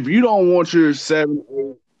 if you don't want your 7,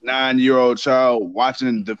 8, 9-year-old child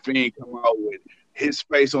watching the Fiend come out with his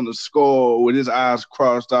face on the skull with his eyes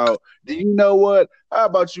crossed out, then you know what? How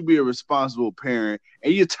about you be a responsible parent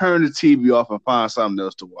and you turn the TV off and find something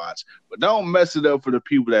else to watch? But don't mess it up for the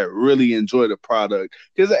people that really enjoy the product,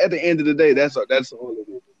 because at the end of the day, that's all it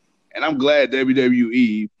is. And I'm glad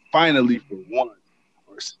WWE finally, for one,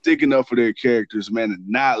 are sticking up for their characters, man, and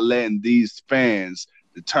not letting these fans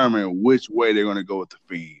determine which way they're going to go with the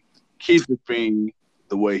Fiend. Keep the Fiend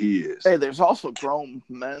the way he is. Hey, there's also grown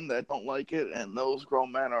men that don't like it, and those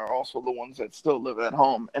grown men are also the ones that still live at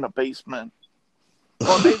home in a basement.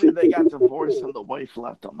 Or maybe they got divorced and the wife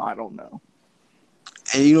left them. I don't know.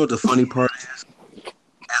 And you know what the funny part is?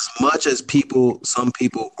 As much as some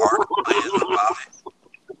people are complaining about it,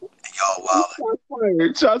 and y'all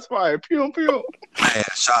wildin'. Shots fired. Pew, pew. Man,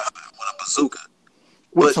 shots fired with a bazooka.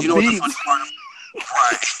 With But you know what the funny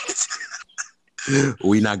part is? Right.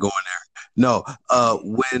 We not going there. No,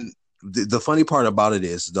 when the funny part about it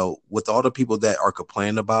is, though, with all the people that are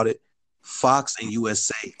complaining about it, Fox and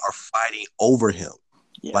USA are fighting over him.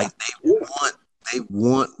 Yeah. Like they They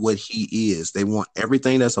want what he is. They want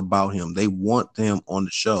everything that's about him. They want him on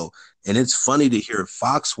the show. And it's funny to hear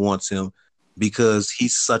Fox wants him because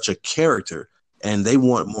he's such a character and they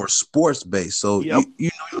want more sports based. So you know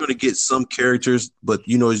you're going to get some characters, but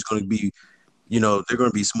you know he's going to be, you know, they're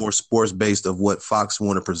going to be more sports based of what Fox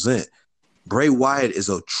want to present. Bray Wyatt is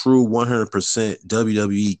a true 100%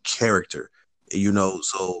 WWE character, you know,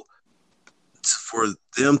 so for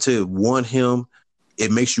them to want him,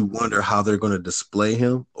 it makes you wonder how they're going to display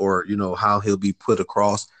him or, you know, how he'll be put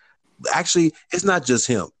across. Actually, it's not just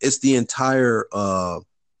him. It's the entire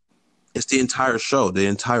show, the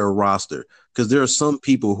entire roster, because there are some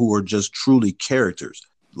people who are just truly characters.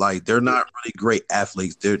 Like, they're not really great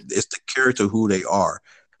athletes. It's the character who they are.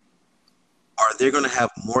 Are they going to have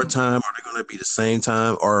more time? Are they going to be the same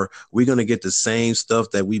time? Or are we going to get the same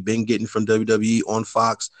stuff that we've been getting from WWE on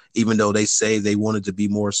Fox, even though they say they wanted to be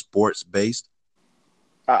more sports-based?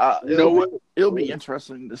 You know what? It'll be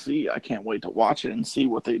interesting to see. I can't wait to watch it and see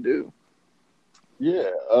what they do.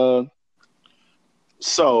 Yeah.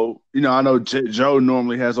 So, you know, I know Joe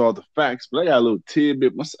normally has all the facts, but I got a little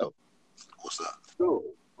tidbit myself. What's up? So,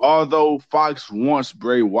 although Fox wants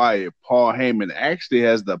Bray Wyatt, Paul Heyman actually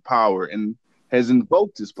has the power and has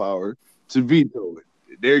invoked his power to veto it.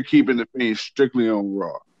 They're keeping the Fiend strictly on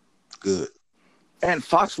Raw. Good. And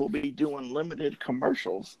Fox will be doing limited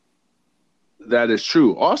commercials. That is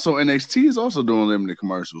true. Also, NXT is also doing limited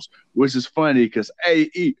commercials, which is funny because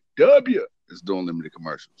AEW is doing limited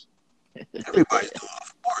commercials. Everybody's doing it,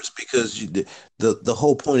 of course, because the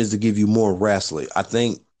whole point is to give you more wrestling. I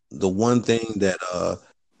think the one thing that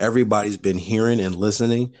everybody's been hearing and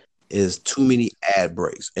listening is too many ad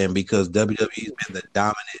breaks. And because WWE's been the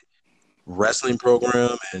dominant wrestling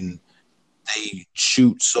program and they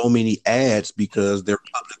shoot so many ads because they're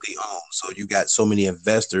publicly owned. So you got so many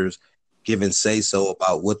investors giving say-so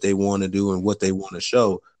about what they want to do and what they want to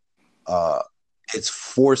show. It's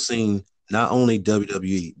forcing not only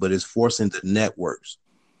WWE, but it's forcing the networks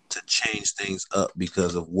to change things up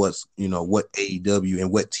because of what's, you know, what AEW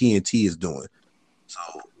and what TNT is doing. So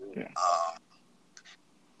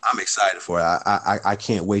I'm excited for it. I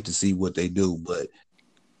can't wait to see what they do, but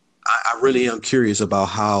I really am curious about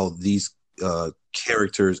how these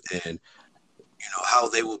characters and, you know, how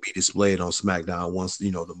they will be displayed on SmackDown once,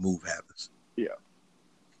 you know, the move happens. Yeah.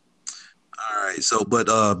 All right. So, but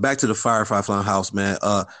back to the Firefly Funhouse, man.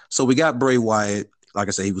 So we got Bray Wyatt. Like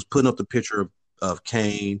I said, he was putting up the picture of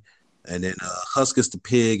Kane, and then Huskus the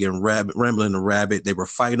Pig and Ramblin' the Rabbit. They were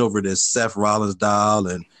fighting over this Seth Rollins doll,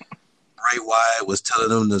 and Bray Wyatt was telling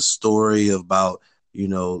them the story about, you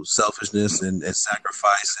know, selfishness and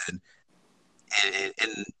sacrifice,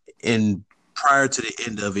 and prior to the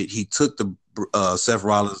end of it, he took the Seth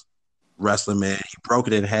Rollins wrestling man, he broke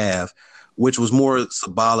it in half, which was more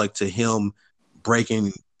symbolic to him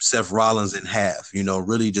breaking Seth Rollins in half, you know,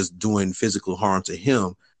 really just doing physical harm to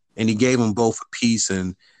him. And he gave them both a piece,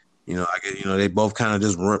 and, you know, I guess, you know, they both kind of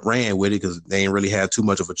just ran with it because they didn't really have too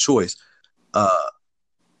much of a choice. I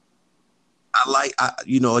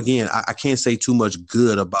can't say too much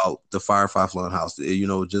good about the Firefly Funhouse. You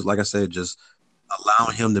know, just like I said, just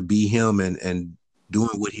allowing him to be him and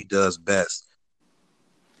doing what he does best.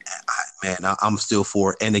 I'm still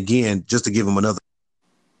for it. And again, just to give him another.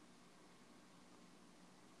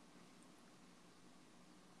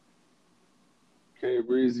 Okay,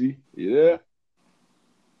 Breezy. Yeah.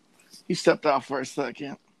 He stepped out for a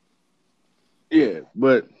second. Yeah,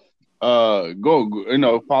 but go, you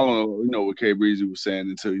know, following, you know, what K Breezy was saying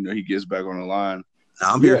until, you know, he gets back on the line.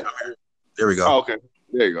 Now I'm here. There we go. Oh, okay.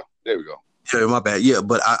 There we go. Yeah, my bad. Yeah,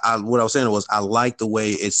 but I what I was saying was I like the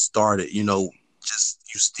way it started. You know, just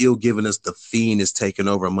you still giving us the Fiend is taking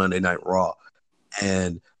over Monday Night Raw,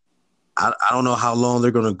 and I don't know how long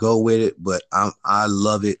they're gonna go with it, but I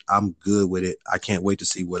love it. I'm good with it. I can't wait to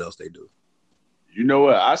see what else they do. You know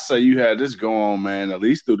what? I say you had this go on, man, at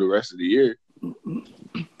least through the rest of the year.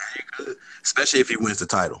 Especially if he wins the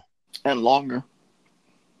title. And longer.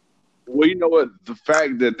 Well, you know what? The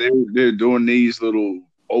fact that they're doing these little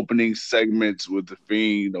opening segments with the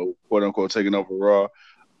Fiend, you know, quote unquote, taking over Raw,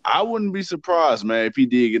 I wouldn't be surprised, man, if he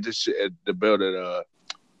did get this shit at the belt at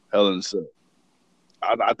Hell in a Cell.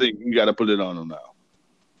 I think you got to put it on him now.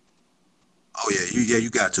 Oh yeah, you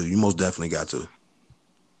got to. You most definitely got to.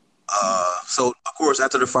 So of course,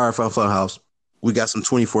 after the Firefly Funhouse, we got some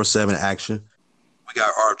 24/7 action. We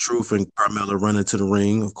got R-Truth and Carmella running to the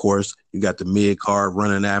ring. Of course, you got the mid card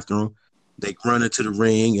running after them. They run into the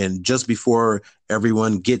ring, and just before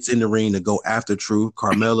everyone gets in the ring to go after Truth,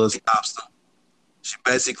 Carmella stops them. She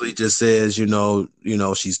basically just says, you know,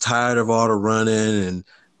 she's tired of all the running and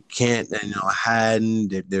can't, hiding.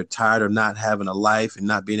 They're tired of not having a life and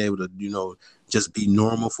not being able to, just be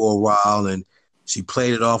normal for a while. And she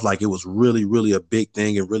played it off like it was really, really a big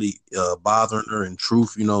thing and really bothering her. In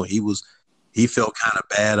truth, he felt kind of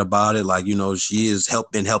bad about it. Like, she has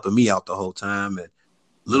been helping me out the whole time. And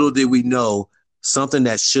little did we know, something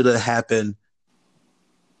that should have happened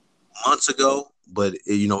months ago, but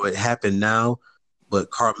it happened now.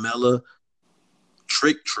 But Carmella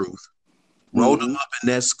tricked Truth, rolled him up in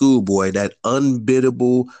that schoolboy, that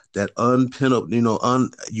unbiddable, that unpinnable,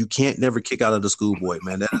 you can't never kick out of the schoolboy,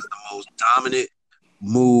 man. That is the most dominant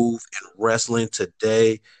move in wrestling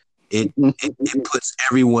today. It puts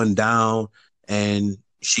everyone down, and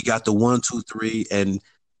she got the 1, 2, 3. And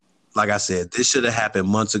like I said, this should have happened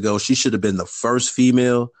months ago. She should have been the first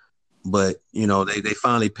female, but they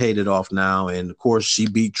finally paid it off now. And of course, she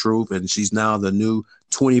beat Truth, and she's now the new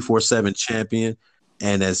 24/7 champion.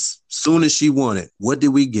 And as soon as she won it, what did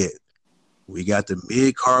we get? We got the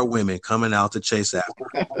mid-card women coming out to chase after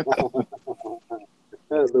her.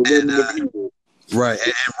 Right,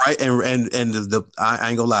 and the I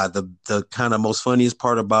ain't gonna lie, the kind of most funniest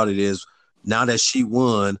part about it is now that she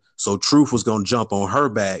won, so Truth was gonna jump on her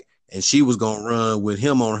back, and she was gonna run with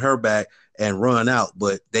him on her back and run out,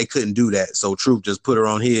 but they couldn't do that. So Truth just put her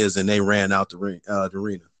on his, and they ran out the arena.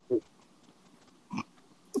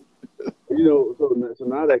 So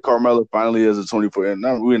now that Carmella finally has a 24, and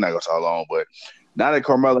we're not gonna talk long, but now that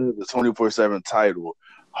Carmella has the 24/7 title,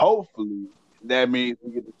 hopefully that means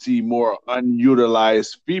we get to see more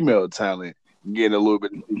unutilized female talent get a little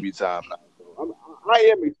bit of TV time now. So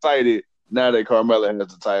I am excited now that Carmella has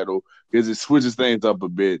the title because it switches things up a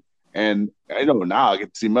bit, and now I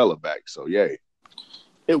get to see Mella back. So yay!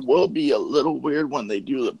 It will be a little weird when they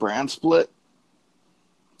do the brand split.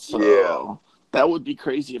 So, yeah. That would be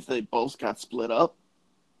crazy if they both got split up.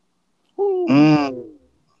 I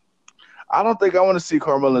don't think I want to see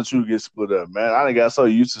Carmella and Truth get split up, man. I done got so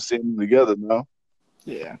used to seeing them together now.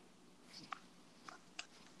 Yeah.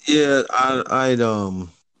 Yeah, I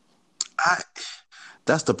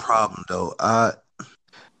that's the problem though.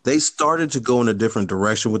 They started to go in a different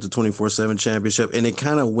direction with the 24/7 championship, and it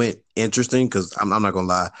kind of went interesting because I'm not gonna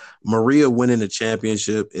lie, Maria winning the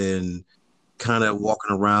championship and kind of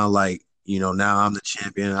walking around like, now I'm the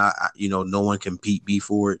champion. No one can beat me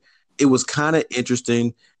for it. It was kind of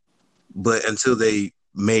interesting, but until they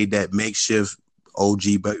made that makeshift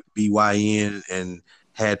OG BYN and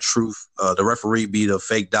had Truth, the referee be the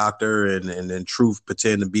fake doctor, and then Truth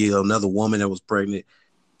pretend to be another woman that was pregnant.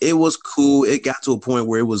 It was cool. It got to a point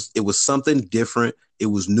where it was something different. It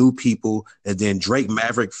was new people, and then Drake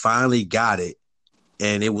Maverick finally got it,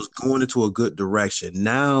 and it was going into a good direction.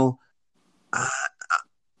 Now,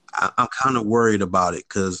 I'm kind of worried about it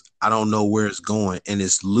because I don't know where it's going, and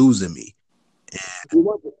it's losing me. And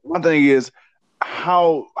one thing is,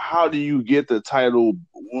 how do you get the title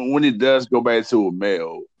when it does go back to a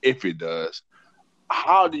male? If it does,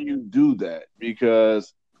 how do you do that?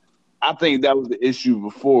 Because I think that was the issue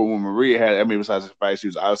before when Maria had. I mean, besides the fact she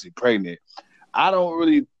was obviously pregnant, I don't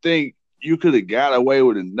really think you could have got away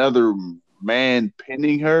with another man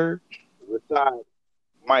pinning her besides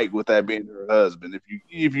Mike, with that being her husband. If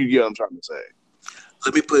you get what I'm trying to say.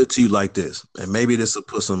 Let me put it to you like this, and maybe this will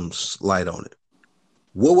put some light on it.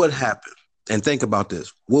 What would happen? And think about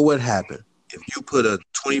this. What would happen if you put a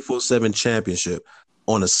 24/7 championship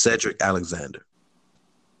on a Cedric Alexander?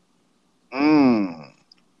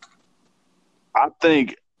 I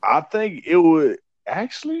think it would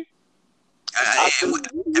actually. And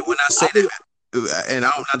when I say that, and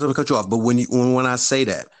I'm not going to cut you off, but when I say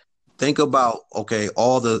that, think about, okay,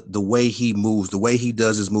 all the way he moves, the way he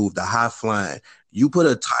does his move, the high flying. You put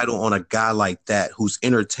a title on a guy like that who's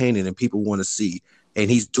entertaining and people want to see, and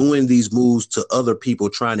he's doing these moves to other people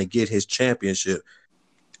trying to get his championship.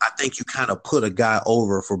 I think you kind of put a guy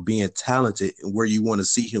over for being talented and where you want to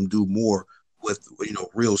see him do more with,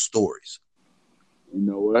 real stories. You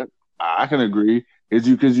know what? I can agree.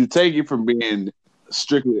 Because you take it from being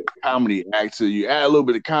strictly a comedy act, so you add a little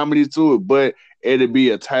bit of comedy to it, but it'd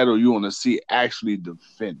be a title you want to see actually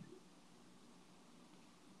defended.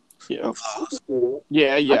 Yeah.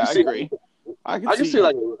 Yeah, I agree. I can see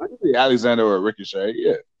Alexander or Ricochet.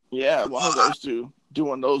 Yeah. Yeah, one of those two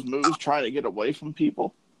doing those moves, trying to get away from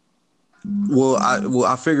people. Well,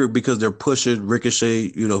 I figured because they're pushing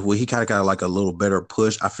Ricochet, he kind of got like a little better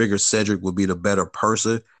push. I figured Cedric would be the better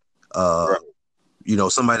person. Right.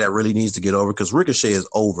 Somebody that really needs to get over, because Ricochet is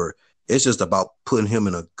over. It's just about putting him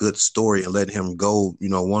in a good story and letting him go,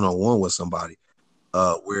 one-on-one with somebody,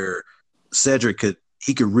 where Cedric could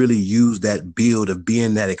he could really use that build of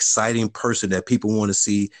being that exciting person that people want to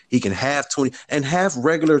see. He can have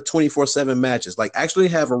regular 24/7 matches, like actually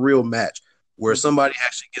have a real match where somebody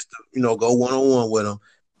actually gets to, go one-on-one with him.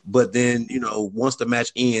 But then, once the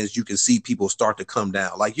match ends, you can see people start to come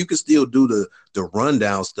down. Like you can still do the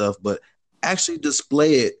rundown stuff, but actually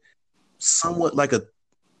display it somewhat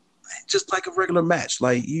just like a regular match.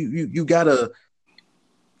 Like you gotta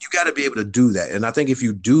be able to do that. And I think if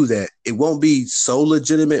you do that, it won't be so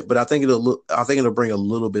legitimate, but I think it'll bring a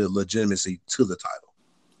little bit of legitimacy to the title.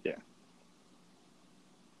 Yeah.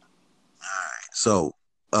 All right. So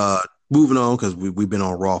moving on, because we've been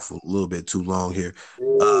on Raw for a little bit too long here.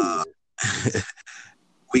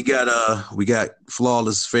 We got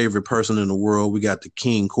Flawless' favorite person in the world. We got the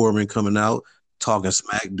King Corbin coming out, talking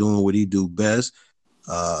smack, doing what he do best.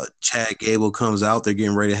 Chad Gable comes out. They're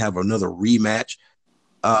getting ready to have another rematch.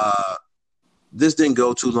 This didn't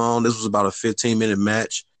go too long. This was about a 15-minute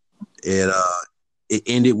match. It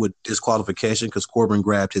ended with disqualification because Corbin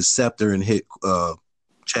grabbed his scepter and hit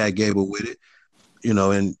Chad Gable with it.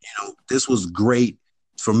 This was great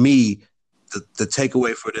for me. The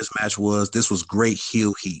takeaway for this match was this was great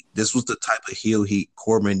heel heat. This was the type of heel heat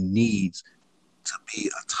Corbin needs to be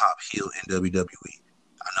a top heel in WWE.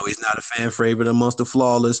 I know he's not a fan favorite amongst the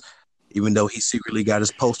Flawless, even though he secretly got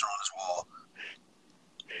his poster on his wall.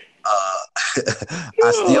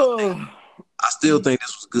 I still think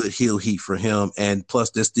this was good heel heat for him, and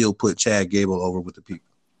plus, this still put Chad Gable over with the people.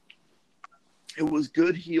 It was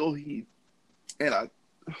good heel heat, and it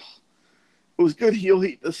was good heel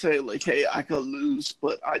heat to say, like, hey, I could lose,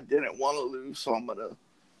 but I didn't want to lose, so I'm going to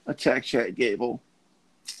attack Chad Gable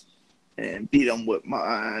and beat him with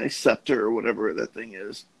my scepter or whatever that thing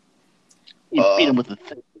is. You beat him with the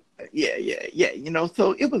thing. Yeah.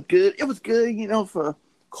 So it was good. It was good, for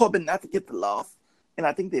Corbin not to get the loss. And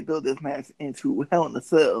I think they built this match into Hell in a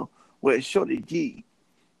Cell, where Shorty G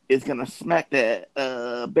is going to smack that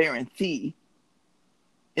Baron C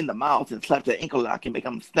in the mouth and slap that ankle lock and make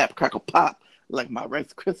him snap, crackle, pop like my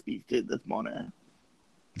Rice Krispies did this morning.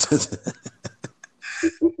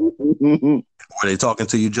 Were they talking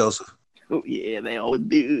to you, Joseph? Oh, yeah, they always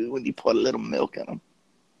do when you pour a little milk in them.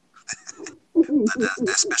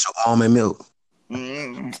 that special almond milk.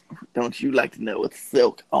 Don't you like to know it's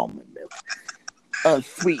silk almond milk?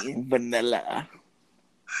 Unsweetened vanilla.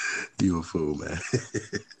 You a fool, man.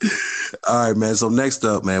 All right, man. So next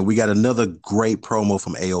up, man, we got another great promo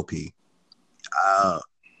from AOP.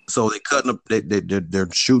 So they're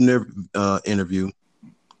shooting their interview.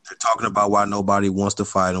 They're talking about why nobody wants to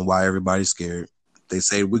fight and why everybody's scared. They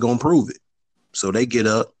say, we're going to prove it. So they get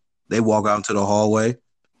up, they walk out into the hallway,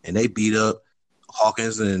 and they beat up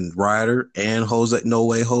Hawkins and Ryder and Jose. No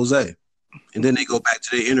Way Jose. And then they go back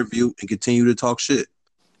to the interview and continue to talk shit.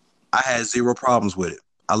 I had zero problems with it.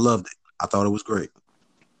 I loved it. I thought it was great.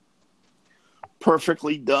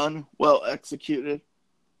 Perfectly done. Well executed.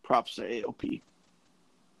 Props to AOP.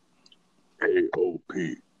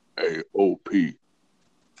 AOP.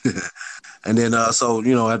 And then,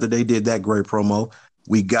 after they did that great promo,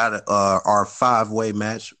 we got our 5-way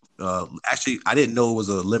match. Actually, I didn't know it was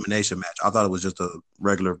an elimination match. I thought it was just a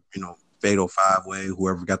regular, fatal 5-way.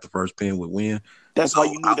 Whoever got the first pin would win. That's why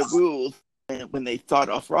you need the rules. When they start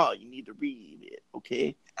off Raw, you need to read it,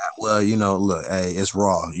 okay? Well, look, hey, it's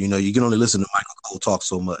Raw. You can only listen to Michael Cole talk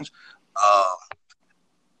so much. I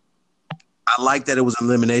like that it was an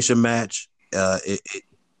elimination match.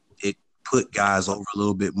 It put guys over a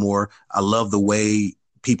little bit more. I love the way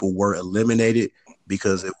people were eliminated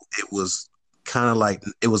because it was kind of like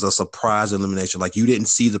it was a surprise elimination. Like you didn't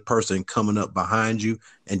see the person coming up behind you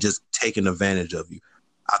and just taking advantage of you.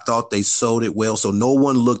 I thought they sold it well, so no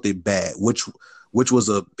one looked it bad, which was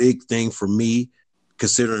a big thing for me,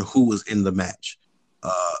 considering who was in the match.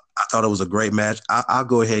 I thought it was a great match. I'll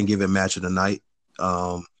go ahead and give it match of the night.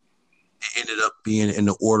 It ended up being in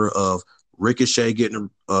the order of Ricochet getting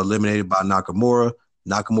eliminated by Nakamura.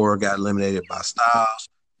 Nakamura got eliminated by Styles.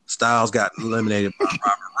 Styles got eliminated by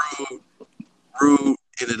Robert Roode. Roode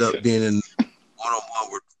ended up being in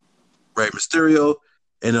one-on-one with Rey Mysterio.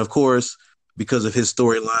 And, of course, because of his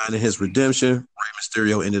storyline and his redemption, Rey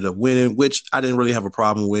Mysterio ended up winning, which I didn't really have a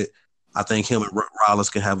problem with. I think him and Rollins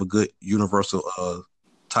can have a good Universal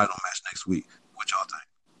title match next week. What y'all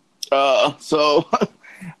think? So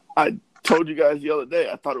I told you guys the other day,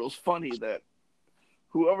 I thought it was funny that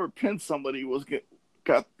whoever pinned somebody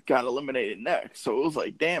got eliminated next. So it was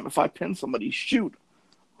like, damn, if I pin somebody, shoot,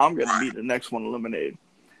 I'm going to be the next one eliminated.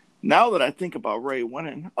 Now that I think about Ray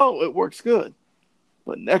winning, it works good.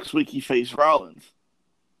 But next week he faced Rollins.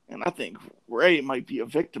 And I think Ray might be a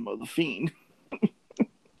victim of the Fiend.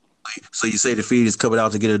 So you say the Fiend is coming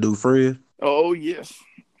out to get a new friend? Oh yes,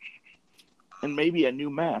 and maybe a new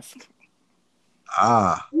mask.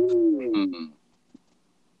 Ah, Mm.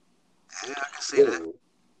 yeah, I can see that.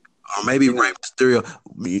 Or maybe Rey Mysterio,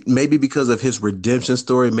 maybe because of his redemption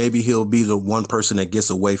story, maybe he'll be the one person that gets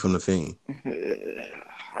away from the Fiend.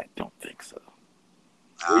 I don't think so.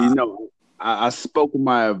 Well, you know, I spoke with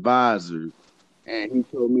my advisor, and he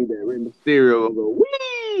told me that Rey Mysterio will go,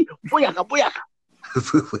 wee, booyaka, booyaka.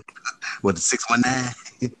 What, the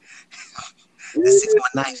 619? The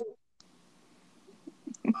 619.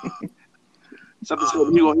 Something told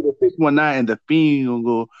me he gonna hit the 619, and the Fiend gonna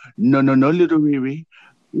go, no, little Riri,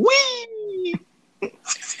 wee.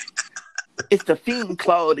 It's the Fiend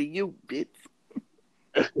claw to you, bitch.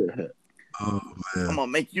 Oh man! I'm gonna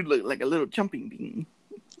make you look like a little jumping bean.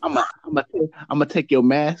 I'm gonna take your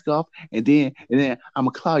mask off, and then I'm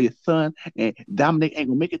gonna claw your son, and Dominic ain't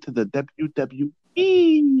gonna make it to the WWE.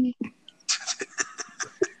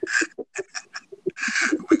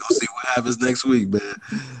 We're gonna see what happens next week, man.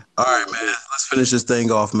 All right, man. Let's finish this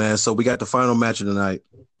thing off, man. So we got the final match of the night.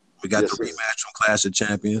 We got the rematch from Clash of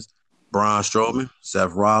Champions. Braun Strowman,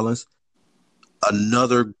 Seth Rollins.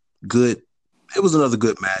 It was another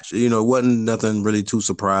good match. You know, it wasn't nothing really too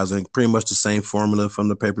surprising. Pretty much the same formula from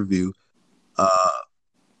the pay-per-view.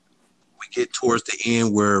 We get towards the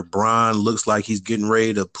end where Braun looks like he's getting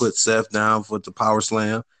ready to put Seth down for the power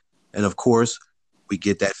slam. And of course, we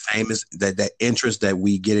get that famous that entrance that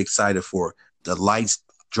we get excited for. The lights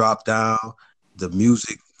drop down, the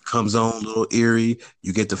music comes on a little eerie.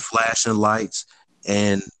 You get the flashing lights,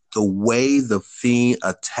 and the way the Fiend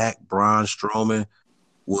attacked Braun Strowman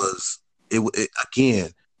was it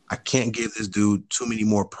again. I can't give this dude too many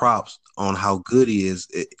more props on how good he is.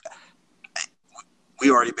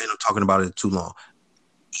 We already been talking about it too long.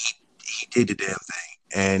 He did the damn thing,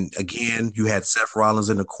 and again, you had Seth Rollins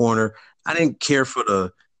in the corner. I didn't care for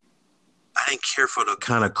the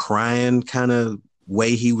kind of crying kind of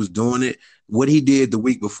way he was doing it. What he did the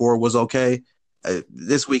week before was okay.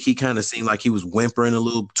 This week he kind of seemed like he was whimpering a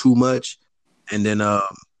little too much, and then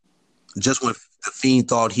just when the Fiend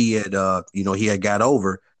thought he had got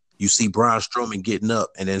over, you see Braun Strowman getting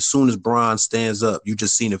up, and then as soon as Braun stands up, you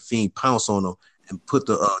just seen the Fiend pounce on him and put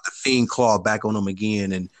the Fiend claw back on him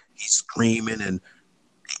again, and he's screaming, and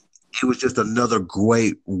it was just another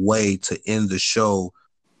great way to end the show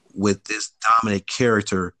with this dominant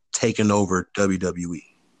character taking over WWE.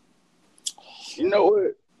 You know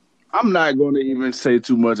what? I'm not going to even say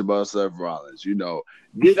too much about Seth Rollins. You know,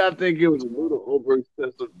 did I think it was a little over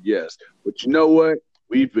excessive? Yes. But you know what?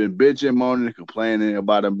 We've been bitching, moaning, and complaining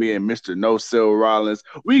about him being Mr. No-Sell Rollins.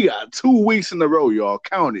 We got 2 weeks in a row, y'all.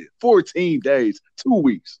 Count it. 14 days, 2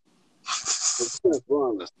 weeks. Seth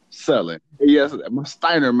Rollins selling. And yes, my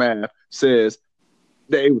Steiner math says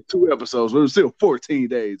that it was 2 episodes, but it was still 14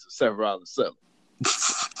 days of Seth Rollins selling.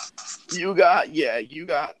 You got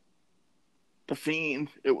the Fiend.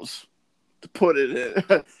 It was, to put it in,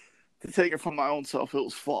 to take it from my own self, it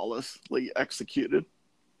was flawlessly executed.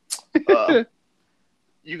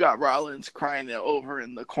 You got Rollins crying over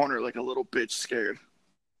in the corner like a little bitch scared.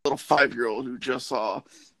 Little 5-year-old who just saw,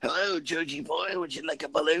 hello, Joji boy, would you like a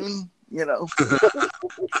balloon? You know,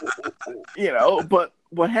 but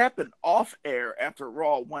what happened off air after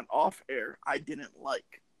Raw went off air, I didn't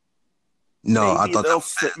like. No, maybe I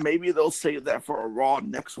thought maybe they'll save that for a Raw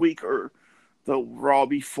next week or the Raw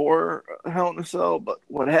before Hell in a Cell. But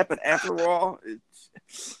what happened after Raw,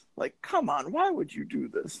 it's like, come on, why would you do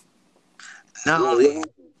this? not only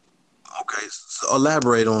okay, so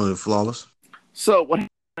elaborate on it, Flawless. So what happened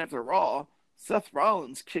after Raw? Seth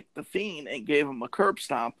Rollins kicked the Fiend and gave him a curb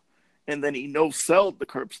stomp, and then he no-selled the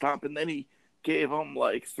curb stomp, and then he gave him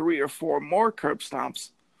like 3 or 4 more curb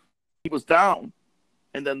stomps. He was down,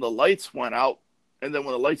 and then the lights went out, and then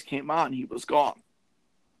when the lights came on, he was gone.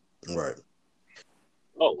 Right.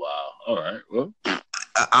 Oh, wow. All right. Well,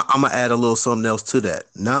 I'm gonna add a little something else to that.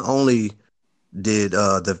 Not only did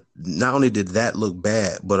that look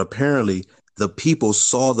bad, but apparently the people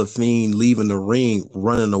saw the Fiend leaving the ring,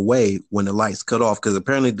 running away when the lights cut off. Because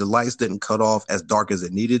apparently the lights didn't cut off as dark as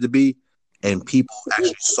it needed to be, and people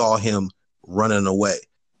actually saw him running away.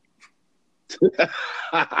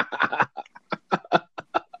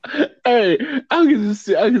 Hey, I can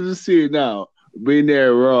just see it now. Being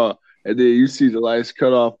there at Raw, and then you see the lights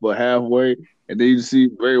cut off but halfway, and then you see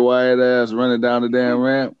Bray Wyatt ass running down the damn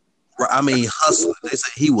ramp. I mean, hustling. They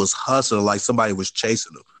said he was hustling like somebody was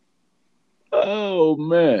chasing him. Oh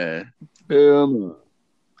man, hell no.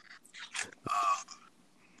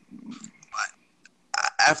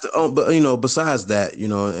 But besides that,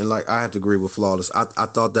 and like I have to agree with Flawless. I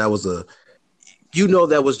thought that was you know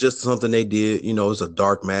that was just something they did. You know, it's a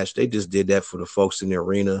dark match. They just did that for the folks in the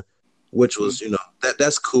arena, which was, you know,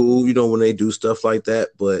 that's cool. You know, when they do stuff like that,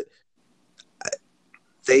 but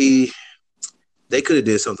they could have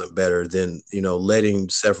did something better than, you know, letting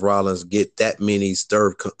Seth Rollins get that many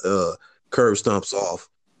curb stomps off.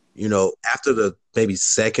 You know, after the maybe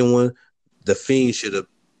second one, the Fiend should have,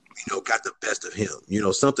 you know, got the best of him. You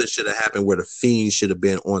know, something should have happened where the Fiend should have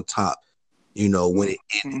been on top, you know, when it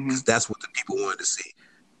ended, because that's what the people wanted to see.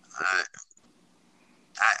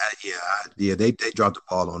 They dropped the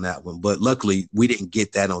ball on that one, but luckily we didn't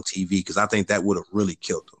get that on TV because I think that would have really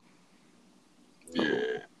killed them.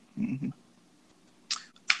 Yeah. Mm-hmm.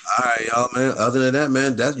 All right, y'all, man. Other than that,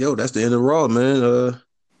 man, that's the end of Raw, man.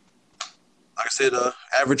 Like I said,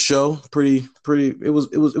 average show, pretty. It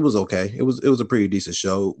was okay. It was a pretty decent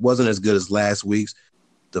show. It wasn't as good as last week's.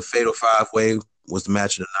 The Fatal 5-Way was the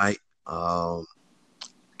match of the night.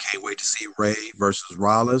 Can't wait to see Ray versus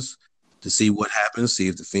Rollins to see what happens. See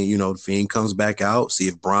if the Fiend comes back out. See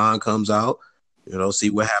if Braun comes out. You know, see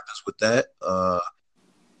what happens with that.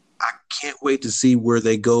 I can't wait to see where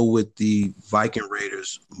they go with the Viking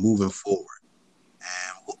Raiders moving forward.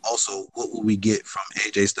 And also, what will we get from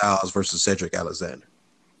AJ Styles versus Cedric Alexander?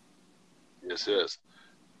 Yes.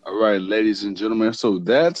 All right, ladies and gentlemen. So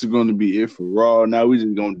that's going to be it for Raw. Now we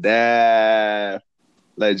just going to dive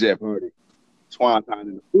like Jeff Hardy. Swanton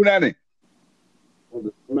in the Punani on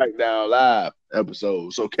the SmackDown Live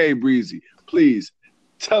episode. So, K Breezy, please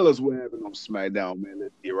tell us what happened on SmackDown, man.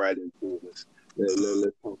 Let's get right into this.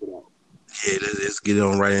 Let's talk it out. Yeah, let's get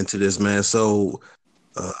on right into this, man. So,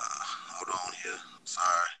 hold on here. Sorry.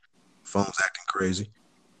 Phone's acting crazy.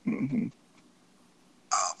 Mm-hmm.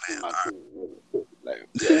 Oh, man. All right. All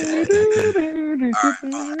right,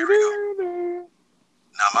 boom, here we go.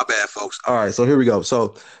 Nah, my bad, folks. All right, so here we go.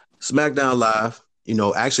 So, SmackDown Live, you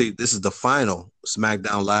know, actually, this is the final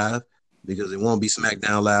SmackDown Live because it won't be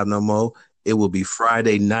SmackDown Live no more. It will be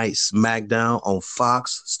Friday Night SmackDown on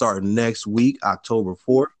Fox starting next week, October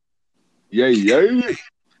 4th. Yeah.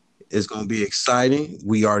 It's going to be exciting.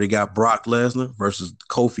 We already got Brock Lesnar versus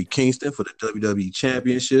Kofi Kingston for the WWE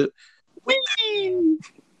Championship. I'm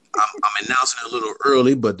announcing it a little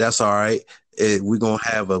early, but that's all right. We're going to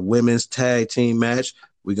have a women's tag team match.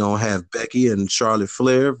 We're going to have Becky and Charlotte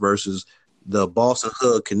Flair versus the Boston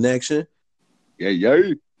Hug Connection. Yeah.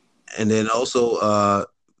 And then also,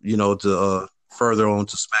 to further on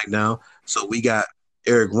to SmackDown. So we got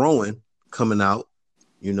Eric Rowan coming out.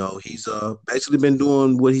 You know, he's basically been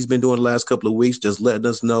doing what he's been doing the last couple of weeks, just letting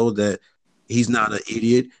us know that he's not an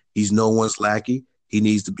idiot. He's no one's lackey. He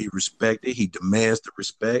needs to be respected. He demands the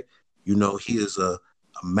respect. You know, he is a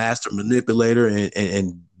master manipulator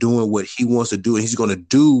and doing what he wants to do. And he's going to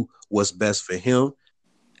do what's best for him.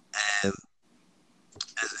 And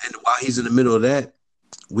while he's in the middle of that,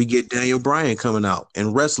 we get Daniel Bryan coming out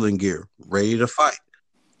in wrestling gear, ready to fight.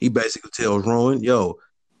 He basically tells Rowan,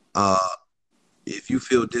 if you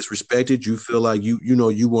feel disrespected, you feel like you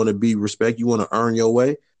want to be respected, you want to earn your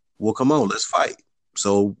way, well, come on, let's fight.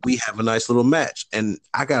 So we have a nice little match. And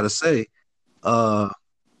I got to say, Daniel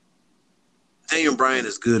Bryan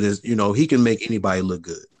is good as, he can make anybody look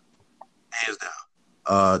good. Hands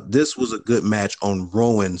down. This was a good match on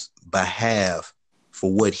Rowan's behalf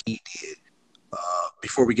for what he did.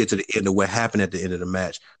 Before we get to the end of what happened at the end of the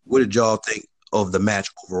match, what did y'all think of the match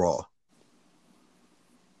overall?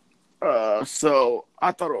 So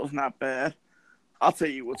I thought it was not bad. I'll tell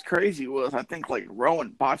you what's crazy was I think like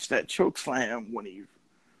Rowan botched that choke slam when he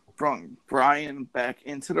brought Bryan back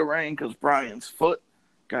into the ring because Bryan's foot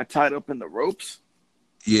got tied up in the ropes.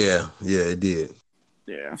 Yeah, it did.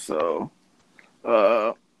 Yeah, so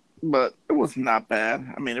but it was not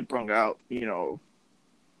bad. I mean, it brought out,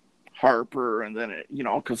 Harper, and then it,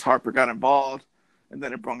 because Harper got involved, and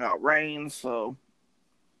then it brought out Reigns, so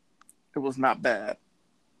it was not bad.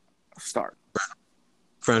 Start.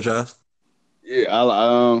 Franchise?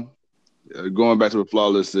 Yeah, going back to what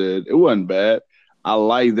Flawless said, it wasn't bad. I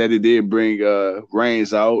like that it did bring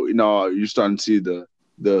Reigns out. You're starting to see the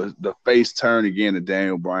face turn again to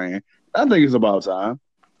Daniel Bryan. I think it's about time.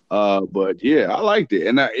 But yeah, I liked it.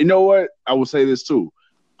 And you know what? I will say this too.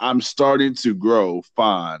 I'm starting to grow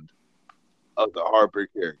fond of the Harper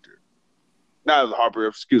character. Not the Harper,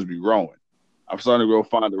 excuse me, Rowan. I'm starting to grow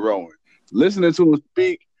fond of Rowan. Listening to him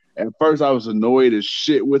speak, at first I was annoyed as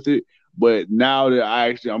shit with it, but now that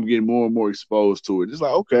I'm getting more and more exposed to it, it's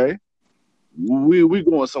like, okay, we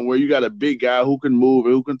going somewhere. You got a big guy who can move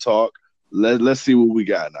and who can talk. Let's see what we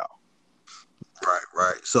got now.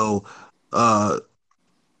 Right. So,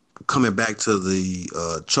 coming back to the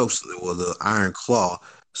chokeslam or the Iron Claw.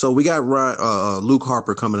 So we got Luke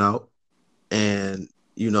Harper coming out. and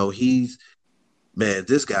he's man.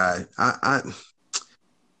 This guy,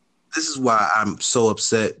 this is why I'm so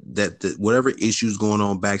upset that whatever issues going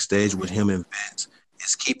on backstage with him and Vince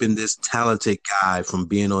is keeping this talented guy from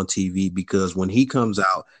being on TV, because when he comes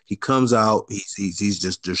out, he's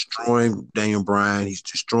just destroying Daniel Bryan. He's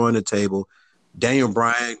destroying the table. Daniel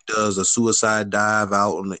Bryan does a suicide dive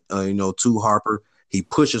out on the, to Harper. He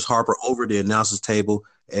pushes Harper over the announcer's table,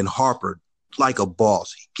 and Harper, like a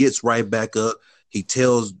boss, he gets right back up. He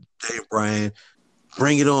tells Daniel Bryan,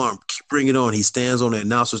 bring it on, keep bringing it on. He stands on the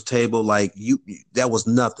announcer's table like that was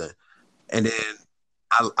nothing. And then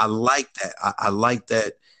I like that. I like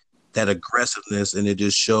that aggressiveness, and it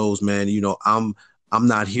just shows, man. I'm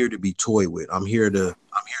not here to be toyed with. I'm here to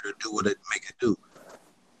do what it make it do.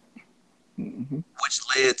 Mm-hmm. Which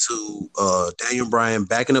led to Daniel Bryan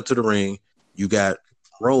backing up to the ring. You got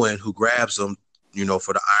Rowan, who grabs him,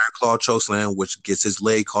 for the Iron Claw chokeslam, which gets his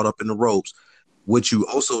leg caught up in the ropes. What you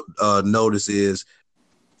also notice is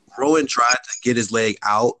Rowan tried to get his leg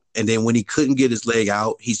out, and then when he couldn't get his leg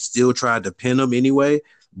out, he still tried to pin him anyway.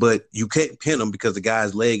 But you can't pin him because the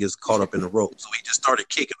guy's leg is caught up in the rope. So he just started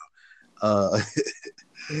kicking him.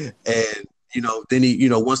 And then he,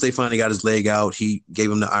 once they finally got his leg out, he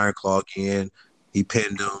gave him the Iron Claw again. He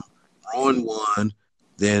pinned him. Rowan won.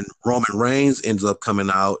 Then Roman Reigns ends up coming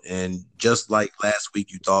out, and just like last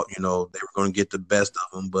week, you thought, they were going to get the best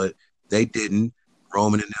of him, but they didn't.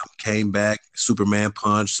 Roman and them came back. Superman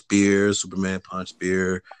punch, spear, Superman punch,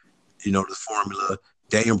 spear. The formula.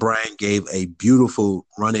 Daniel Bryan gave a beautiful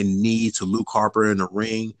running knee to Luke Harper in the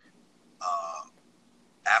ring.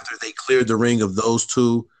 After they cleared the ring of those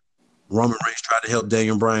two, Roman Reigns tried to help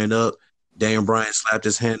Daniel Bryan up. Daniel Bryan slapped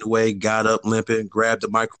his hand away, got up limping, grabbed the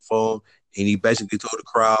microphone, and he basically told the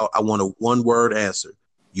crowd, I want a one-word answer.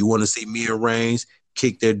 You want to see me and Reigns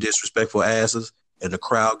kick their disrespectful asses? And the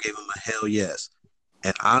crowd gave him a hell yes.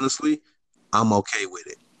 And honestly, I'm okay with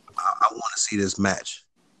it. I want to see this match.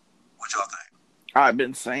 What y'all think? I've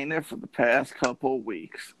been saying it for the past couple of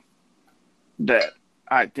weeks that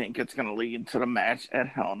I think it's going to lead to the match at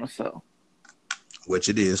Hell in a Cell. Which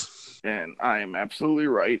it is. And I am absolutely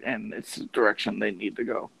right, and it's the direction they need to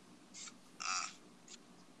go.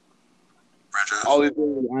 Only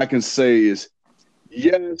thing I can say is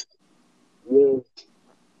yes, yes,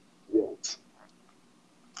 yes.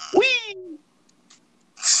 We.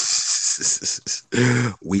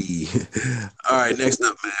 All right, next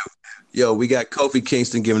up, man. Yo, we got Kofi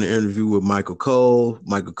Kingston giving an interview with Michael Cole.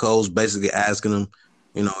 Michael Cole's basically asking him,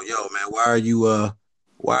 yo, man, why are you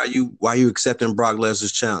accepting Brock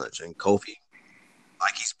Lesnar's challenge? And Kofi,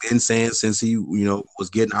 like he's been saying since he, was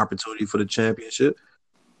getting opportunity for the championship,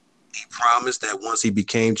 he promised that once he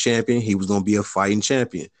became champion, he was going to be a fighting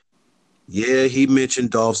champion. Yeah, he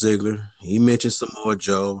mentioned Dolph Ziggler, he mentioned Samoa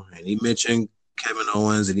Joe, and he mentioned Kevin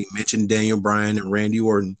Owens, and he mentioned Daniel Bryan and Randy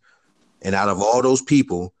Orton. And out of all those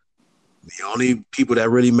people, the only people that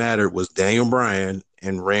really mattered was Daniel Bryan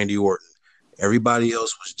and Randy Orton. Everybody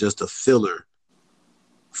else was just a filler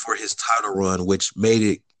for his title run, which made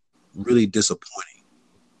it really disappointing.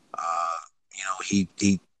 He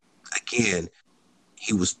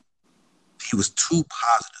was too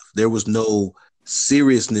positive. There was no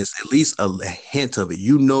seriousness, at least a hint of it.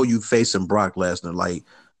 You facing Brock Lesnar. Like,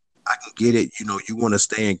 I can get it. You want to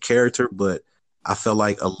stay in character, but I felt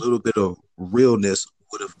like a little bit of realness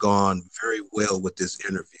would have gone very well with this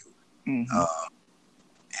interview. Mm-hmm.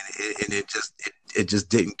 And it just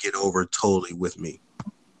didn't get over totally with me.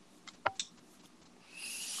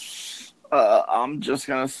 I'm just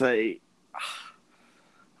gonna say,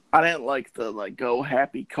 I didn't like the go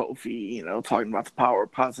happy Kofi, talking about the power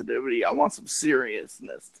of positivity. I want some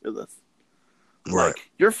seriousness to this. Right.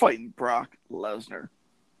 Like, you're fighting Brock Lesnar.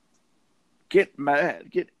 Get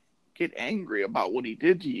mad. Get angry about what he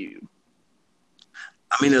did to you.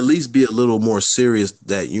 I mean, at least be a little more serious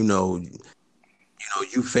that, you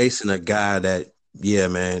facing a guy that, yeah,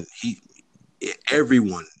 man,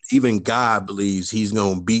 everyone, even God believes he's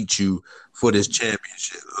going to beat you for this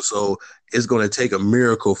championship. So it's going to take a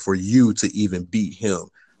miracle for you to even beat him.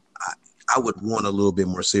 I would want a little bit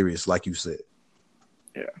more serious, like you said.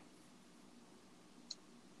 Yeah.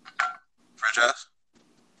 Franchise?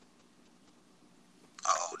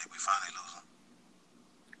 Uh-oh, did we finally lose him?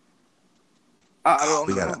 I don't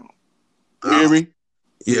know. You hear me?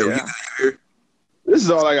 Yeah. We hear. This is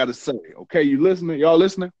all I got to say. Okay, you listening? Y'all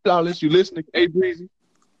listening? You listening? Hey, Breezy.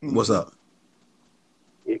 What's up?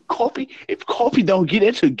 If Kofi don't get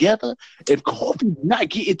it together, if Kofi not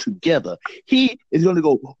get it together, he is gonna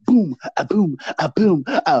go boom, a boom, a boom,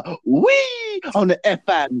 a wee on the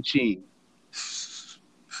F5 machine.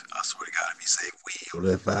 I swear to God, if he say we on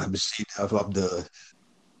that 5 machine, I'm done.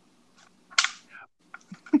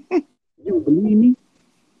 You don't believe me?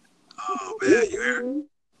 Oh man, you hear?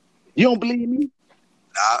 You don't believe me?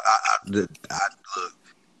 I look.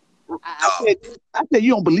 I said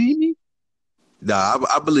you don't believe me? Nah,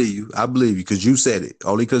 I believe you. I believe you because you said it.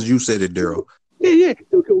 Only because you said it, Daryl. Yeah.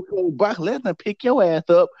 So Brock Lesnar pick your ass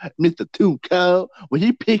up, Mr. Too Cold. When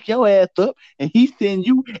he pick your ass up and he send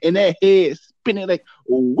you in that head spinning like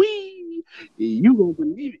wee, you gonna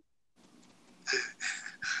believe it.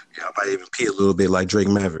 Yeah, I might even pee a little bit like Drake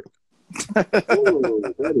Maverick. Oh,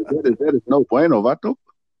 that is no bueno, vato.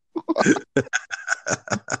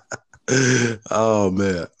 Oh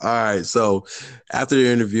man. All right. So after the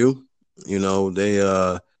interview, you know,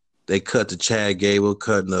 they cut to Chad Gable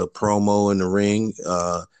cutting a promo in the ring.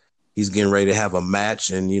 He's getting ready to have a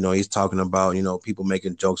match, and you know, he's talking about, you know, people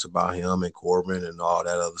making jokes about him and Corbin and all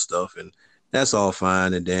that other stuff, and that's all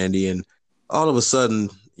fine and dandy. And all of a sudden,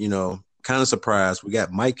 you know, kind of surprised, we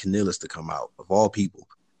got Mike Kanellis to come out of all people.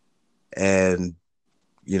 And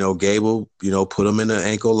you know, Gable, you know, put him in an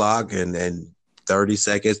ankle lock, and 30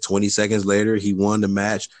 seconds, 20 seconds later, he won the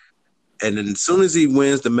match. And then as soon as he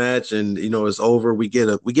wins the match and, you know, it's over, we get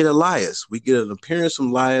Elias. We get an appearance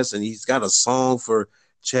from Elias, and he's got a song for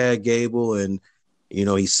Chad Gable. And, you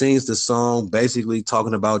know, he sings the song basically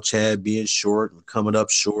talking about Chad being short and coming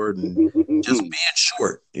up short and just being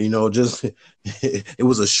short. You know, just it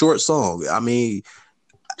was a short song. I mean,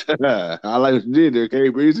 I like what you did there, K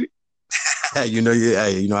Breezy. you know,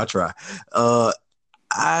 you know, I try.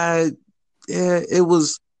 It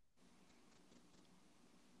was.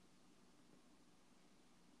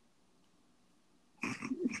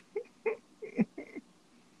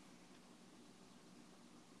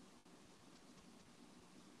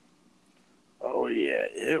 Oh yeah,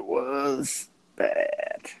 it was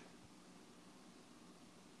bad.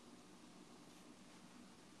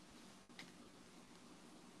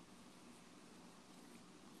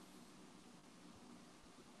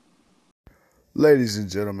 Ladies and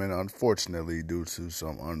gentlemen, unfortunately, due to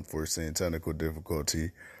some unforeseen technical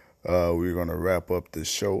difficulty, we're going to wrap up the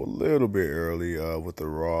show a little bit early with the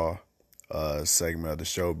Raw segment of the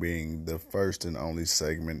show being the first and only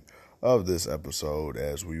segment of this episode,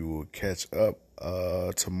 as we will catch up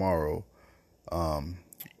tomorrow on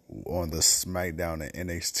the SmackDown and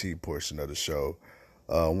NXT portion of the show.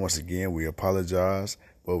 Once again, we apologize,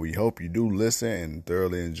 but we hope you do listen and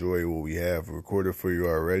thoroughly enjoy what we have recorded for you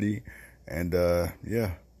already. And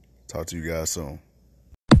yeah, talk to you guys soon.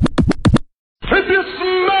 If you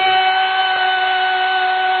see